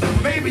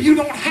 Maybe you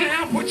don't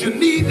have what you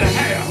need to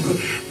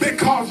have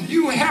because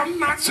you have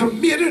not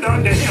submitted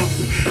unto him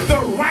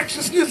the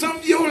righteousness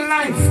of your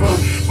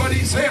life. But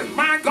he says,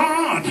 my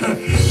God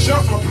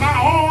shall supply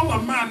all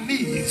of my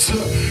needs.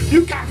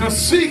 You got to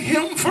seek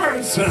him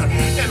first.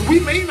 And we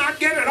may not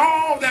get it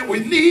all that we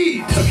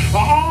need or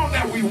all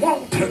that we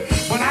want,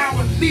 but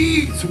our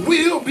needs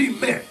will be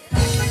met.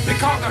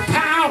 Because the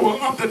power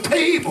of the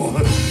table,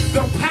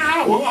 the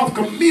power of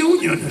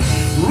communion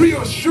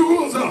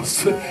reassures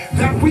us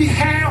that we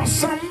have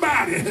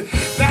somebody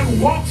that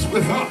walks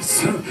with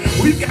us.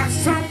 We've got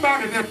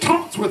somebody that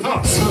talks with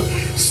us.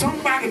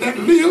 Somebody that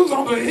lives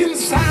on the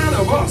inside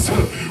of us.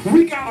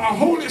 We got a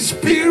Holy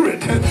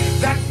Spirit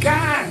that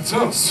guides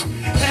us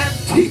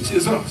and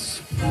teaches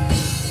us.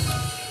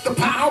 The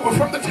power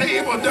from the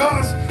table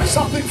does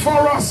something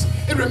for us.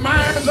 It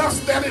reminds us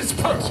that it's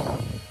personal.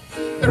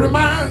 It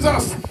reminds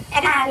us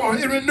of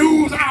it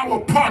renews our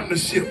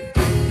partnership.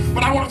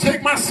 But I want to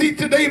take my seat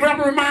today, but I'm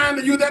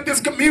reminding you that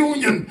this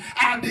communion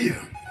idea,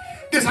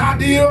 this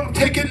idea of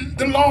taking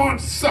the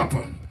Lord's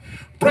Supper,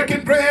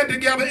 breaking bread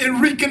together, it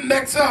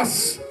reconnects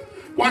us.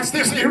 Watch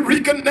this, it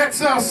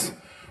reconnects us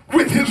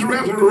with his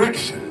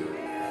resurrection.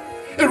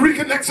 It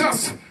reconnects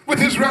us with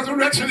his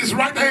resurrection. It's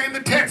right there in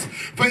the text.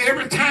 For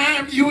every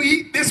time you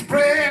eat this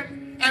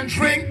bread and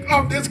drink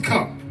of this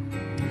cup,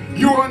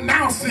 you are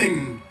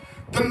announcing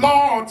the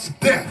Lord's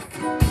death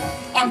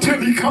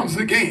until he comes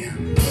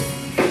again.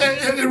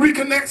 It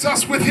reconnects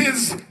us with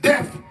his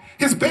death,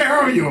 his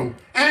burial,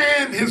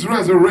 and his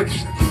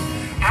resurrection.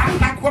 I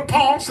like what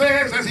Paul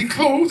says as he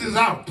closes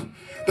out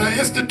the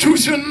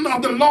institution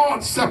of the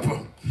Lord's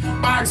Supper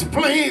by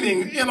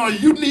explaining in a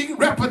unique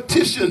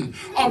repetition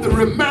of the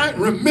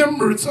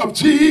remembrance of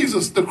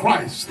Jesus the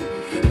Christ.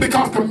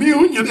 Because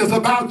communion is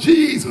about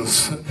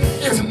Jesus.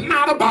 It's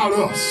not about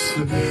us.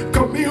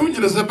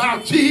 Communion is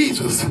about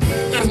Jesus.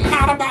 It's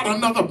not about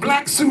another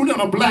black suit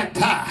and a black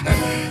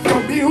tie.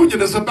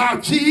 Communion is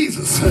about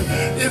Jesus.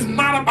 It's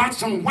not about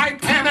some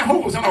white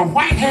pantyhose and a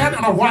white hat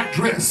and a white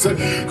dress.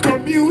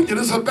 Communion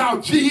is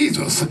about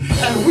Jesus.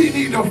 And we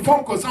need to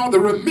focus on the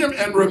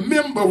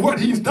remember what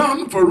he's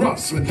done for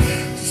us.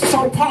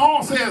 So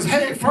Paul says,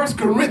 hey, 1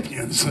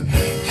 Corinthians,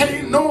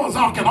 hey, Noah's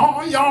Ark and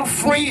all y'all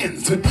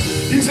friends.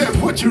 He says,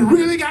 what you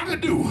really got to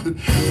do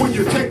when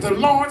you take the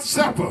Lord's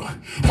Supper,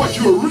 what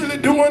you're really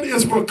doing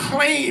is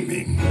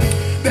proclaiming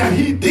that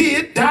he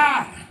did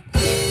die.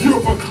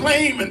 You're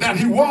proclaiming that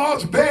he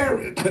was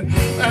buried.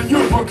 And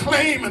you're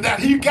proclaiming that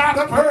he got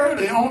up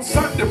early on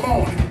Sunday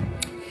morning.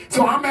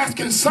 So I'm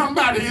asking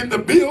somebody in the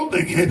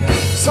building,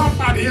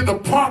 somebody in the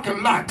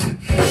parking lot,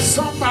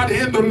 somebody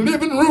in the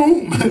living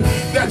room,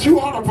 that you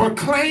ought to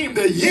proclaim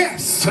that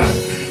yes,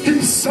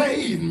 he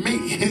saved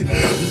me.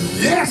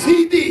 Yes,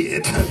 he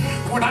did.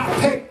 When I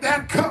take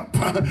that cup,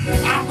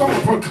 I'm going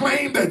to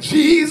proclaim that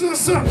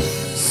Jesus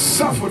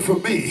suffered for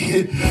me.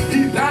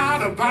 He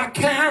died a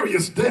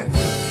vicarious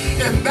death.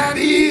 And that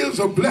is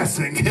a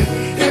blessing.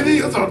 It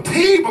is a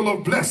table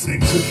of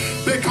blessings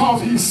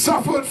because he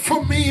suffered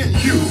for me and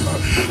you.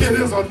 It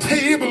is a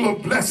table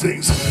of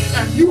blessings.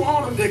 And you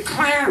ought to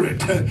declare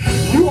it.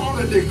 You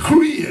ought to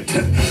decree it.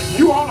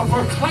 You ought to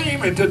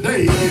proclaim it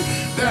today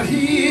that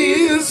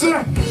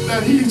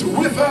he's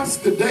with us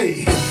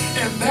today.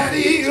 And that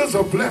is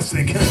a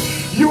blessing.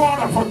 You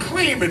ought to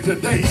proclaim it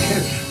today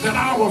that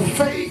our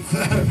faith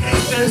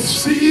is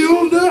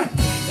sealed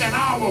and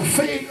our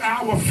faith,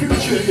 our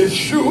future is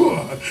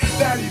sure,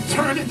 that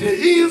eternity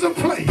is a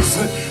place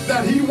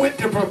that he went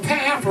to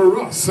prepare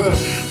for us.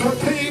 The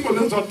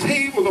table is a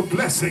table of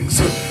blessings.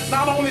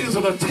 Not only is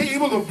it a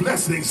table of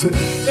blessings,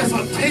 it's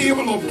a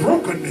table of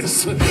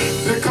brokenness,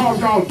 because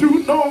y'all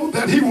do know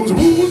that he was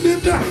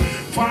wounded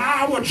for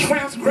our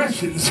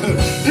transgressions.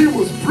 He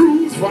was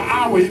bruised for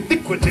our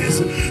iniquities.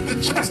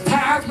 The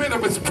chastisement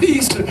of his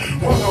peace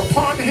was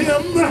upon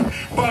him,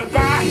 but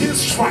by his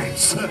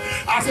stripes,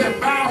 I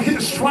said, by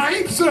his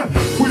stripes,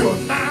 we are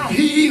now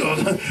healed.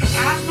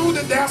 I know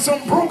that there's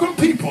some broken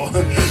people,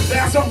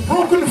 there's some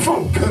broken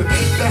folk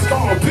that's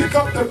going to pick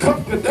up the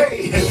cup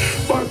today,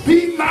 but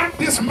be not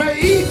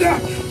dismayed,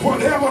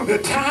 whatever the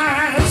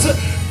times,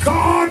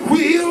 God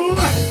will.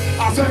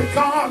 I said,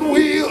 God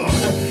will.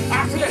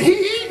 I said, he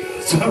is.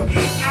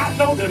 I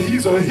know that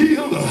he's a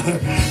healer,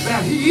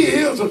 that he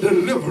is a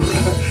deliverer.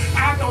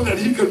 I know that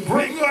he could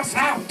bring us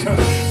out,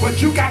 but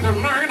you got to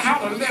learn how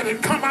to let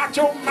it come out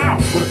your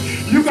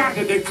mouth. You got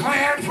to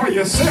declare it for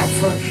yourself.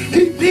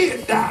 He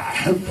did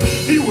die.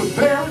 He was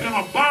buried in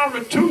a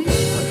borrowed tomb,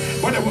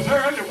 but it was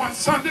early one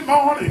Sunday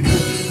morning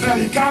that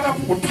he got up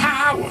with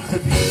power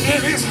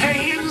in his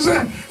hands.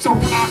 So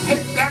when I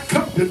take that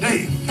cup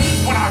today,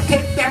 when I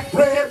take that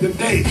bread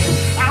today,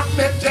 I'm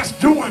not just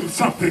doing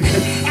something.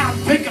 I'm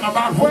thinking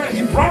about where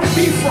he brought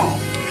me from.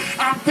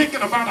 I'm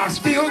thinking about I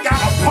still got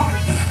a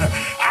partner.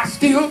 I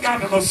still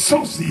got an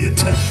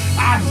associate.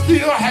 I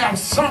still have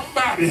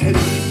somebody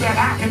that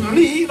I can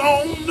lean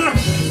on,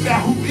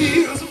 that who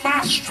is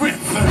my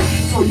strength.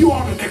 So you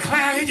ought to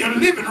declare in your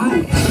living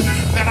room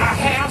that I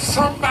have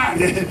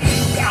somebody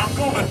that I'm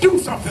going to do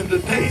something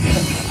today.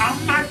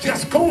 I'm not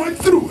just going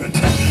through it.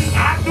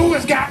 I know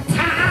it's got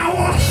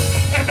power,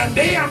 and the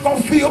day I'm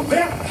going to feel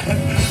better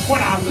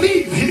when I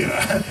leave here.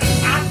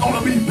 I'm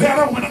going to be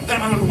better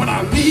when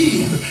I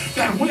leave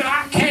than when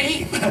I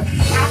came.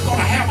 I'm going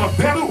to have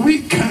a better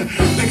week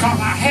because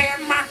I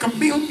had my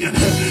communion.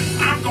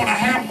 I'm going to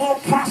have more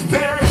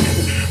prosperity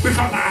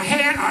because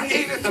I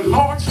ate at the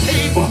Lord's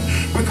table,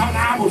 because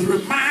I was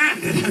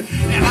reminded,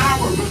 and I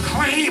will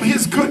proclaim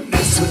his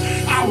goodness.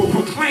 I will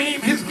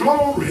proclaim his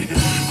glory.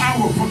 I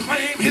will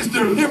proclaim his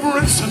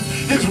deliverance,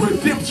 his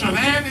redemption,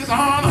 and his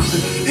honor.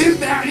 Is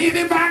there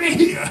anybody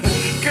here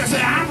can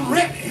say, I'm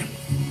ready?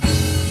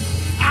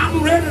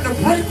 I'm ready to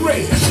break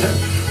bread.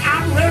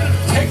 I'm ready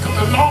to take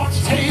the Lord's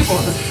table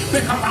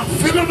because I'm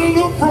feeling a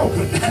little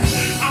broken.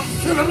 I'm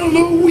feeling a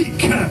little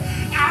weak.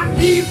 I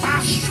need my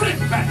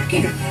strength back,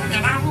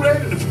 and I'm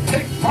ready to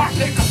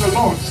partake of the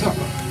Lord's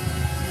Supper.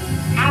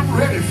 I'm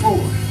ready for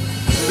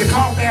it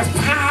because there's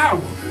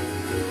power.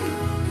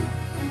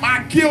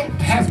 My guilt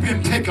has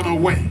been taken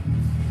away.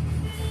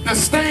 The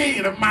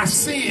stain of my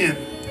sin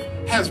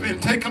has been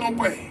taken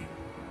away.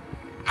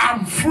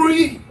 I'm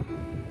free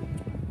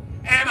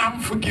and I'm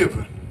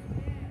forgiven.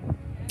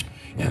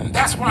 And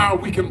that's why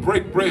we can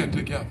break bread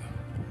together.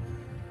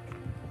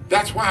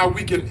 That's why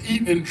we can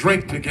eat and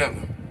drink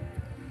together.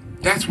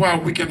 That's why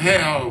we can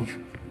have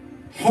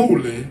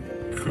Holy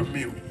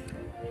Communion.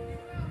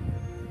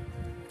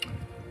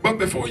 But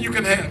before you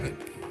can have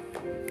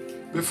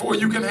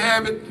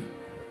it,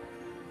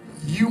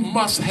 you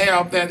must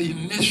have that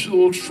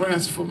initial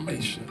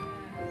transformation.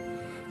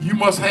 You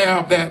must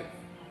have that.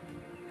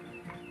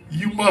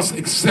 You must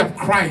accept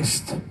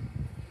Christ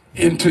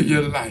into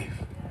your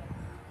life.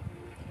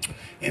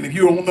 And if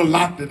you're on the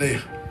lot today,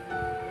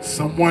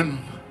 someone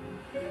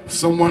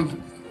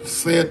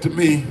said to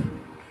me,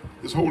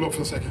 just hold up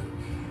for a second.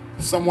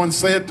 Someone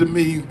said to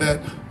me that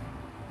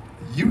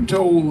you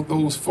told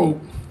those folk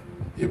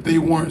if they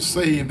weren't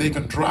saved, they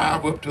can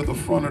drive up to the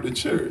front of the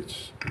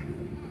church.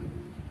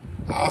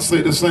 I'll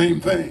say the same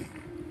thing.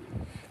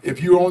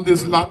 If you're on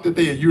this lot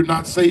today and you're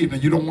not saved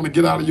and you don't want to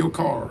get out of your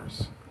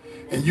cars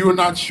and you're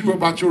not sure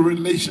about your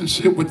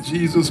relationship with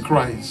Jesus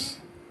Christ,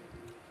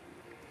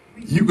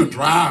 you can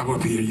drive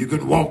up here, you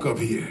can walk up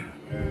here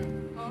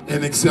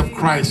and accept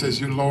Christ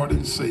as your Lord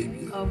and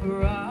Savior.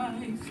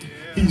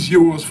 He's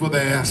yours for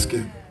the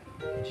asking.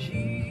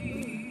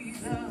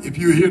 If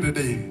you're here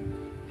today,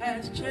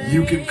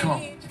 you can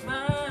come.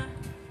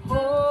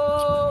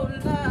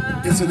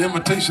 It's an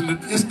invitation.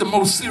 It's the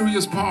most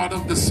serious part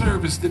of the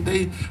service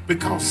today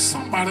because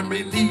somebody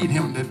may need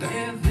him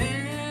today.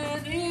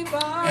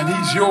 And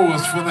he's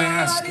yours for the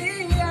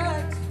asking.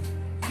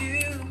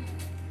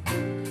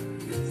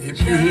 If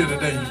you're here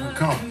today, you can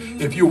come.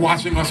 If you're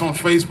watching us on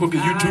Facebook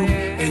and YouTube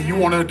and you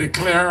want to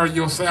declare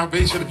your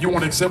salvation, if you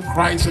want to accept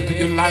Christ into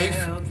your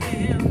life,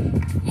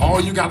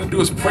 all you got to do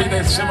is pray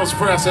that sinner's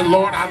prayer. Say,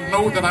 Lord, I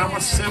know that I'm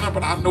a sinner,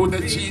 but I know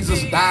that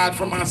Jesus died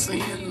for my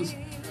sins.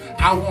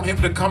 I want him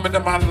to come into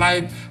my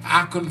life.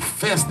 I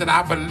confess that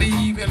I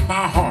believe in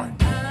my heart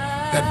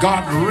that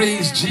God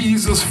raised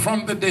Jesus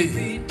from the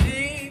dead.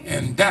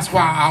 And that's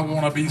why I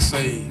want to be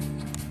saved.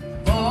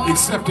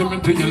 Accept him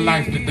into your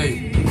life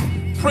today.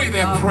 Pray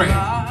that prayer.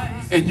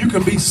 And you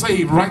can be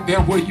saved right there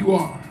where you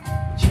are.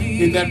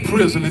 In that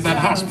prison, in that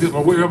hospital,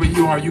 or wherever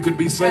you are, you can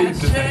be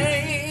saved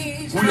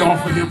today. We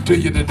offer him to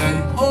you today.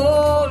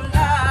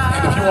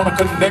 And if you want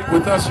to connect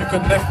with us, you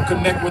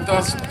connect with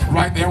us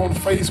right there on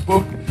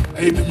Facebook.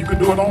 Amen. You can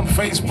do it on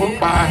Facebook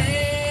by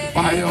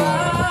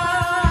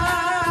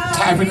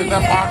typing in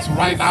that box,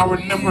 write our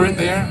number in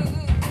there.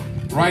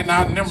 Write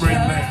our number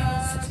in there.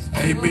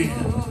 Amen.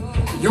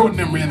 Your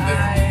number in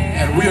there.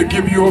 And we'll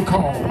give you a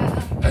call.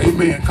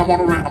 Amen. Come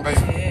on around,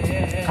 baby.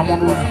 Come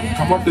on around.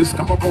 Come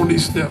up on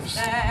these steps.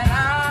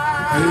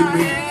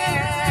 Amen.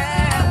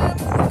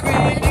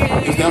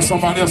 If there's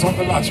somebody else on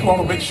the lot, you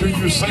want to make sure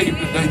you're saved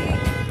today.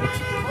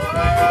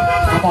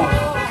 Come on.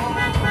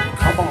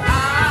 Come on.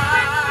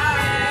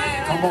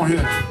 Come on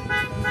here.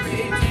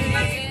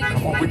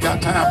 Come on, we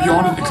got time. You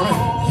ought to declare.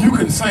 You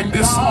can sing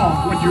this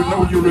song when you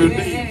know you're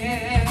redeemed.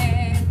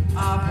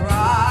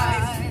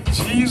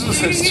 Jesus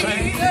has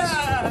changed.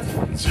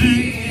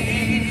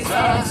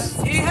 Jesus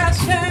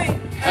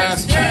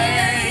has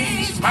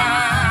changed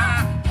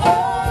my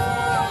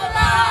whole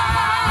life.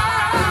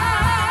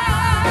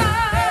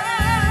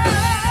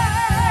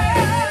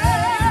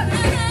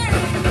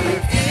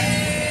 If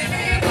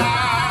anybody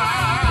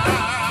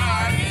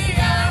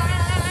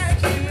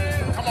asks you,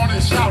 come on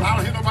and shout. I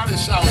don't hear nobody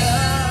shout.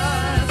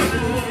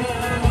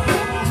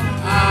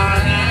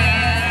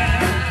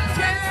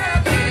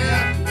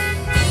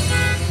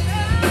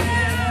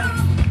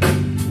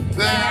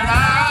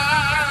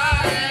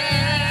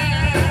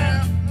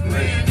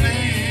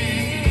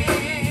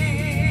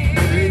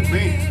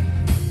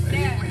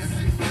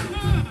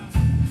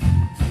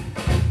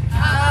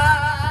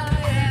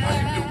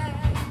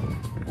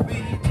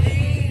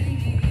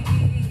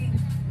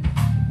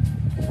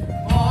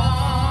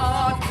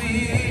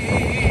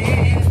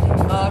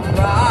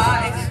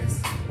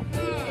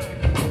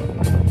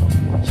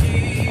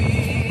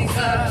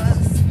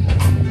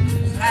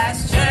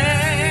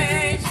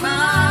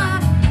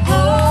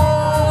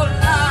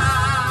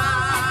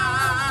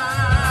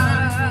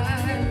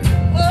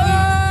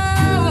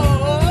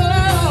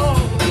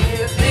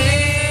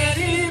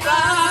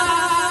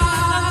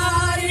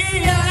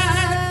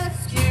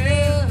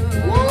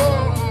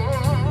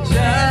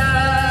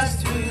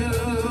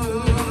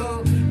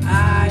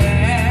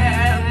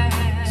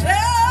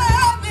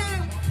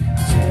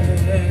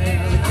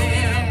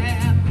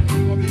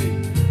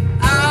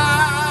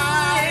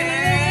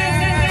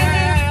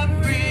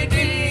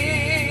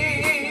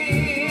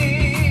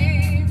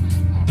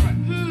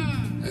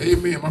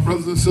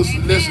 Sister,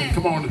 listen,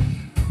 come on.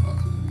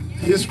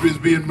 History is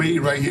being made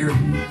right here.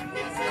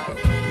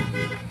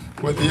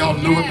 Whether y'all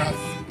know or not,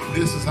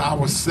 this is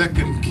our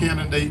second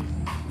candidate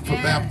for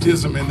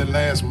baptism in the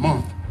last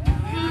month.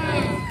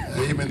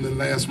 Amen. The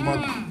last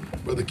month,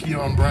 Brother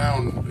Keon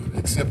Brown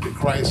accepted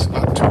Christ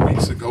about 2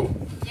 weeks ago.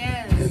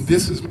 And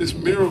this is Miss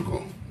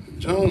Miracle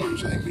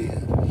Jones.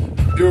 Amen.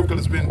 Miracle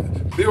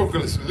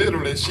is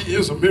literally, she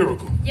is a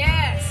miracle.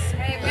 Yes.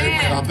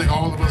 Amen. I think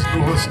all of us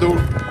know her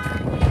story.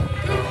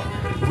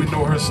 We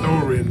know her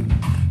story, and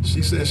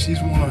she says she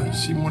want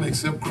to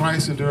accept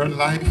Christ into her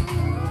life,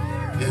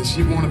 and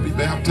she want to be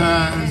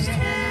baptized,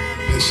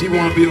 and she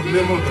want to be a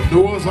member of the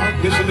Noah's Ark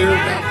Missionary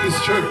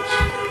Baptist Church.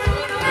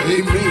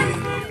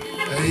 Amen.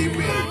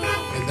 Amen.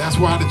 And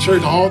That's why the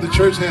church, all the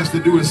church has to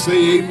do is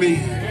say amen.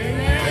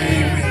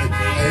 Amen.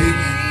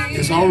 Amen.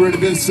 It's already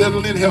been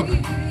settled in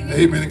heaven.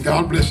 Amen. And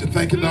God bless you.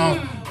 Thank you,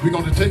 Lord. We're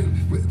going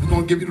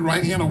to give you the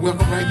right hand of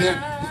welcome right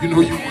there. You know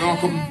you're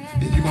welcome.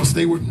 And you're going to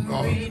stay with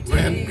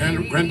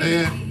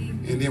granddad.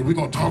 And then we're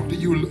going to talk to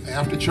you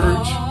after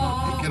church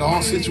and get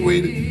all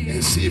situated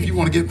and see if you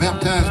want to get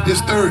baptized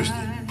this Thursday.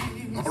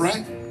 All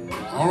right?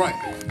 All right.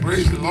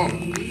 Praise the Lord.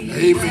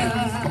 Amen.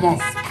 Come on.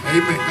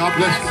 Amen. God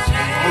bless you. All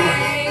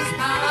right.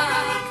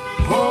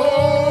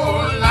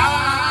 Whole life.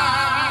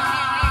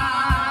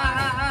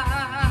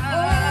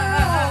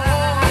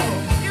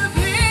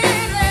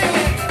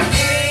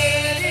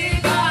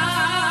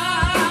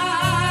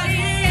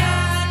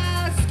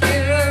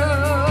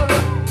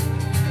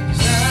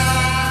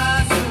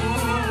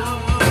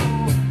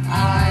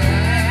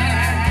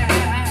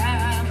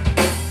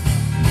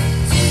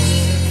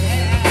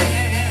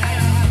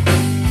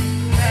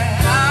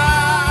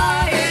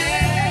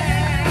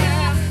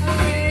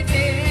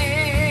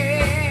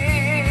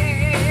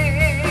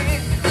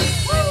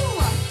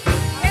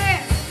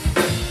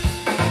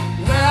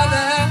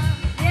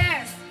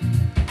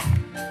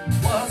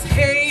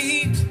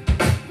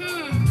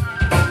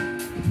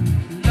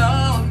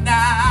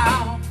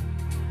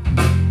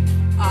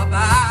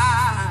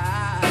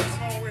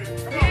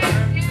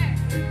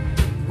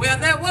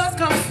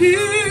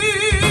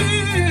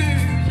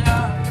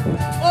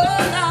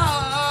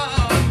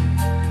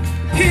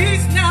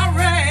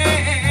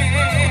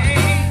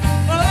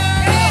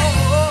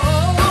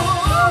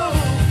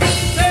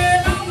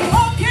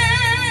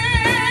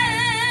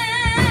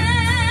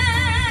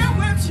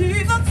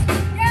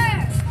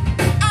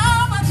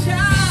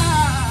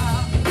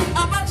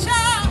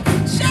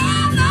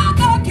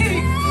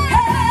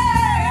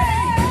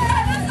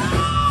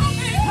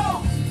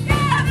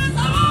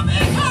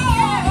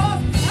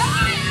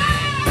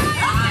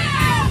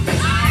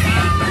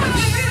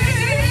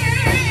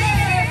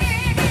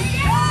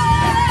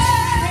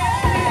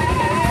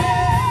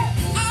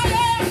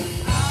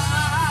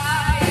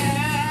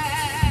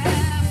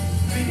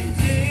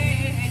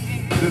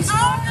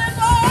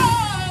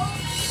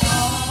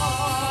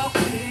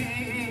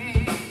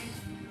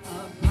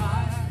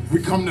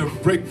 Come to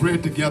break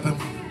bread together.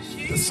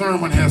 The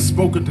sermon has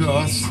spoken to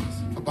us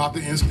about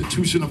the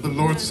institution of the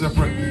Lord's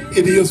Supper.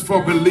 It is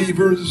for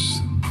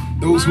believers,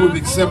 those who have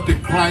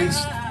accepted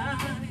Christ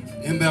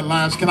in their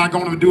lives. Can I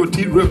go on and do a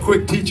real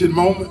quick teaching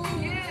moment?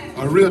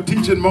 A real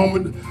teaching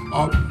moment.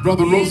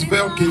 Brother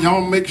Roosevelt, can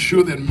y'all make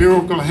sure that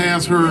Miracle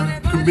has her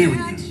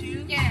communion?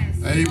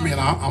 Amen.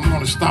 I'm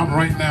going to stop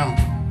right now.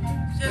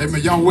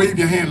 Amen. Y'all wave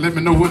your hand. Let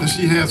me know whether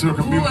she has her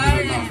communion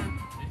or not.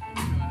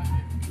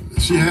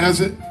 She has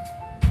it?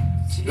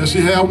 Does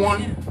she have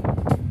one? If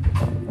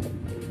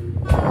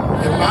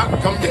not,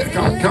 come get it.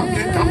 Come get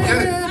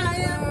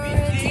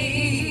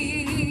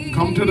it.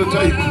 Come to the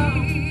table.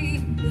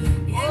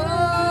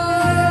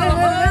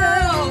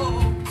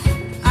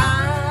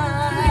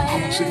 I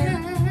want to see you.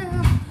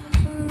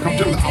 Come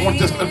to the, I want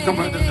to just let them come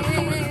right there.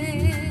 Come right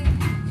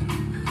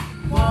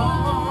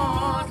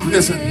there.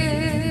 Listen,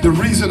 the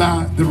reason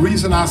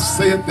I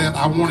said that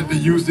I wanted to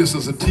use this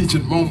as a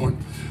teaching moment,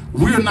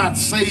 we're not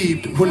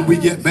saved when we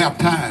get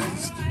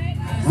baptized.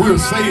 We're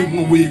saved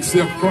when we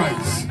accept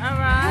Christ.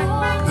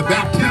 The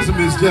baptism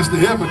is just the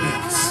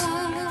evidence.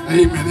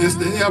 Amen. It's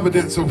the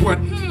evidence of what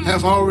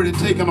has already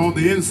taken on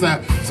the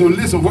inside. So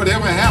listen,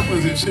 whatever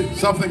happens, if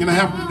something can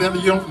happen to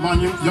that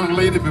young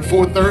lady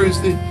before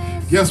Thursday,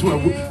 guess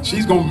what?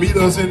 She's going to meet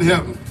us in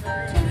heaven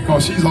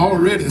because she's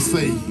already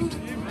saved.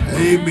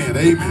 Amen.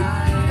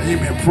 Amen.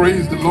 Amen.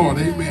 Praise the Lord.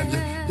 Amen.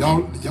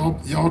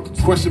 Y'all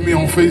question me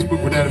on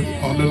Facebook with that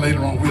a little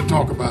later on. We'll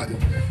talk about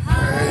it.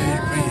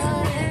 Amen.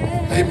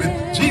 Amen.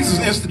 Jesus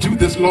instituted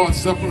this Lord's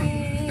Supper,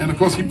 and of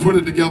course he put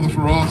it together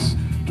for us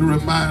to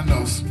remind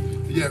us,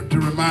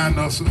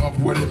 of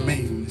what it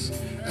means.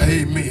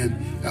 Amen.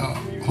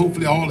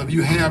 Hopefully all of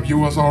you have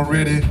yours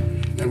already,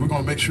 and we're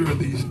going to make sure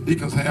these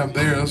deacons have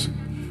theirs.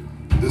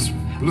 This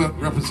blood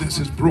represents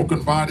his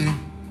broken body,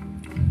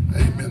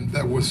 amen,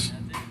 that was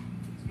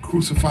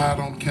crucified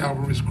on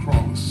Calvary's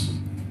cross.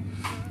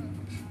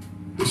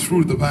 This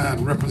fruit of the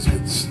vine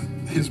represents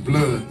his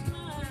blood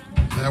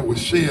that was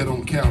shed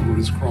on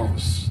Calvary's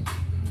cross.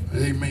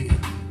 Amen.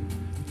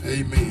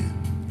 Amen.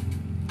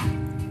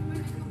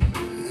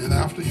 And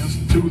after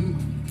instituting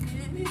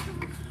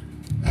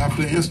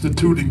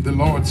the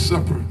Lord's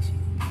Supper,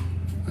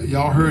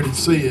 y'all heard it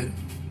said,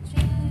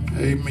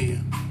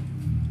 amen.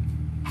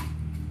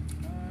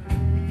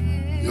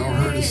 Y'all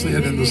heard it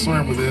said in the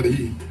sermon that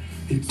he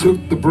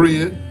took the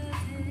bread,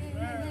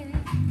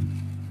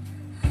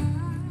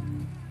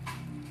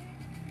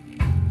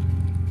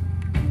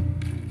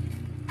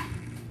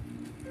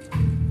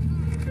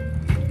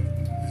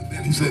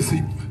 he says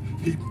he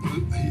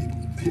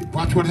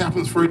watch what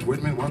happens first. Wait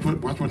a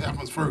minute. Watch what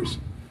happens first.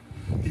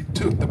 He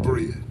took the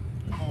bread.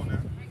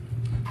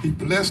 He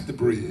blessed the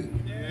bread.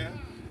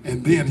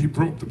 And then he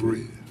broke the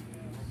bread.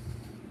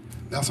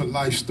 That's a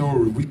life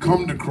story. We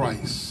come to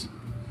Christ.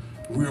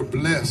 We're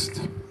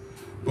blessed.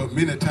 But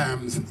many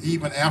times,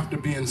 even after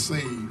being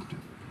saved,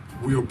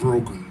 we are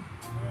broken.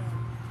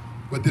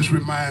 But this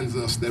reminds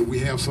us that we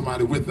have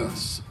somebody with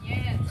us.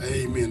 Yes.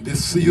 Amen.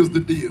 This seals the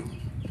deal.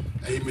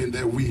 Amen.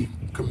 That we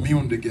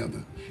commune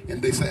together.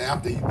 And they say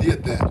after he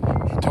did that,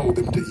 he told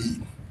them to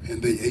eat.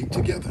 And they ate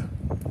together.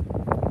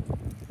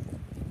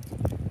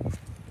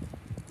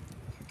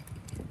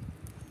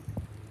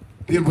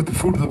 Then with the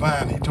fruit of the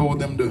vine, he told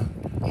them to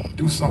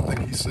do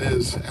something. He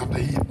says, after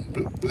he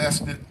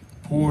blessed it,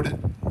 poured it,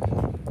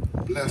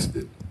 blessed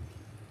it,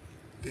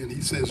 then he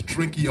says,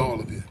 drink ye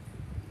all of it.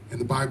 And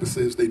the Bible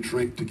says they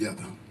drank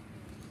together.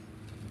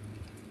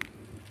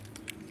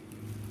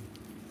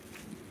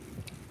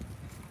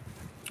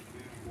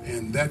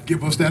 And that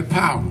gives us that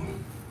power.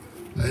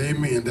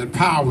 Amen. That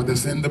power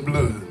that's in the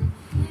blood.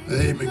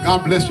 Amen.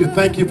 God bless you.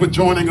 Thank you for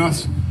joining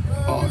us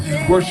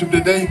in worship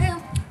today.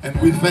 And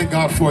we thank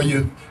God for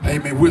you.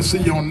 Amen. We'll see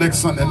you on next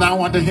Sunday.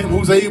 Now unto him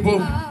who's able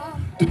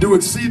to do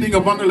exceeding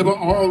abundantly above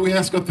all we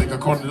ask or think,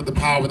 according to the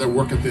power that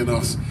worketh in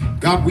us.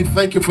 God, we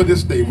thank you for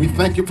this day. We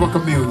thank you for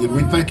communion.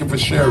 We thank you for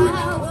sharing.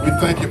 We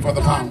thank you for the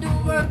power.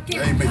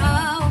 Amen.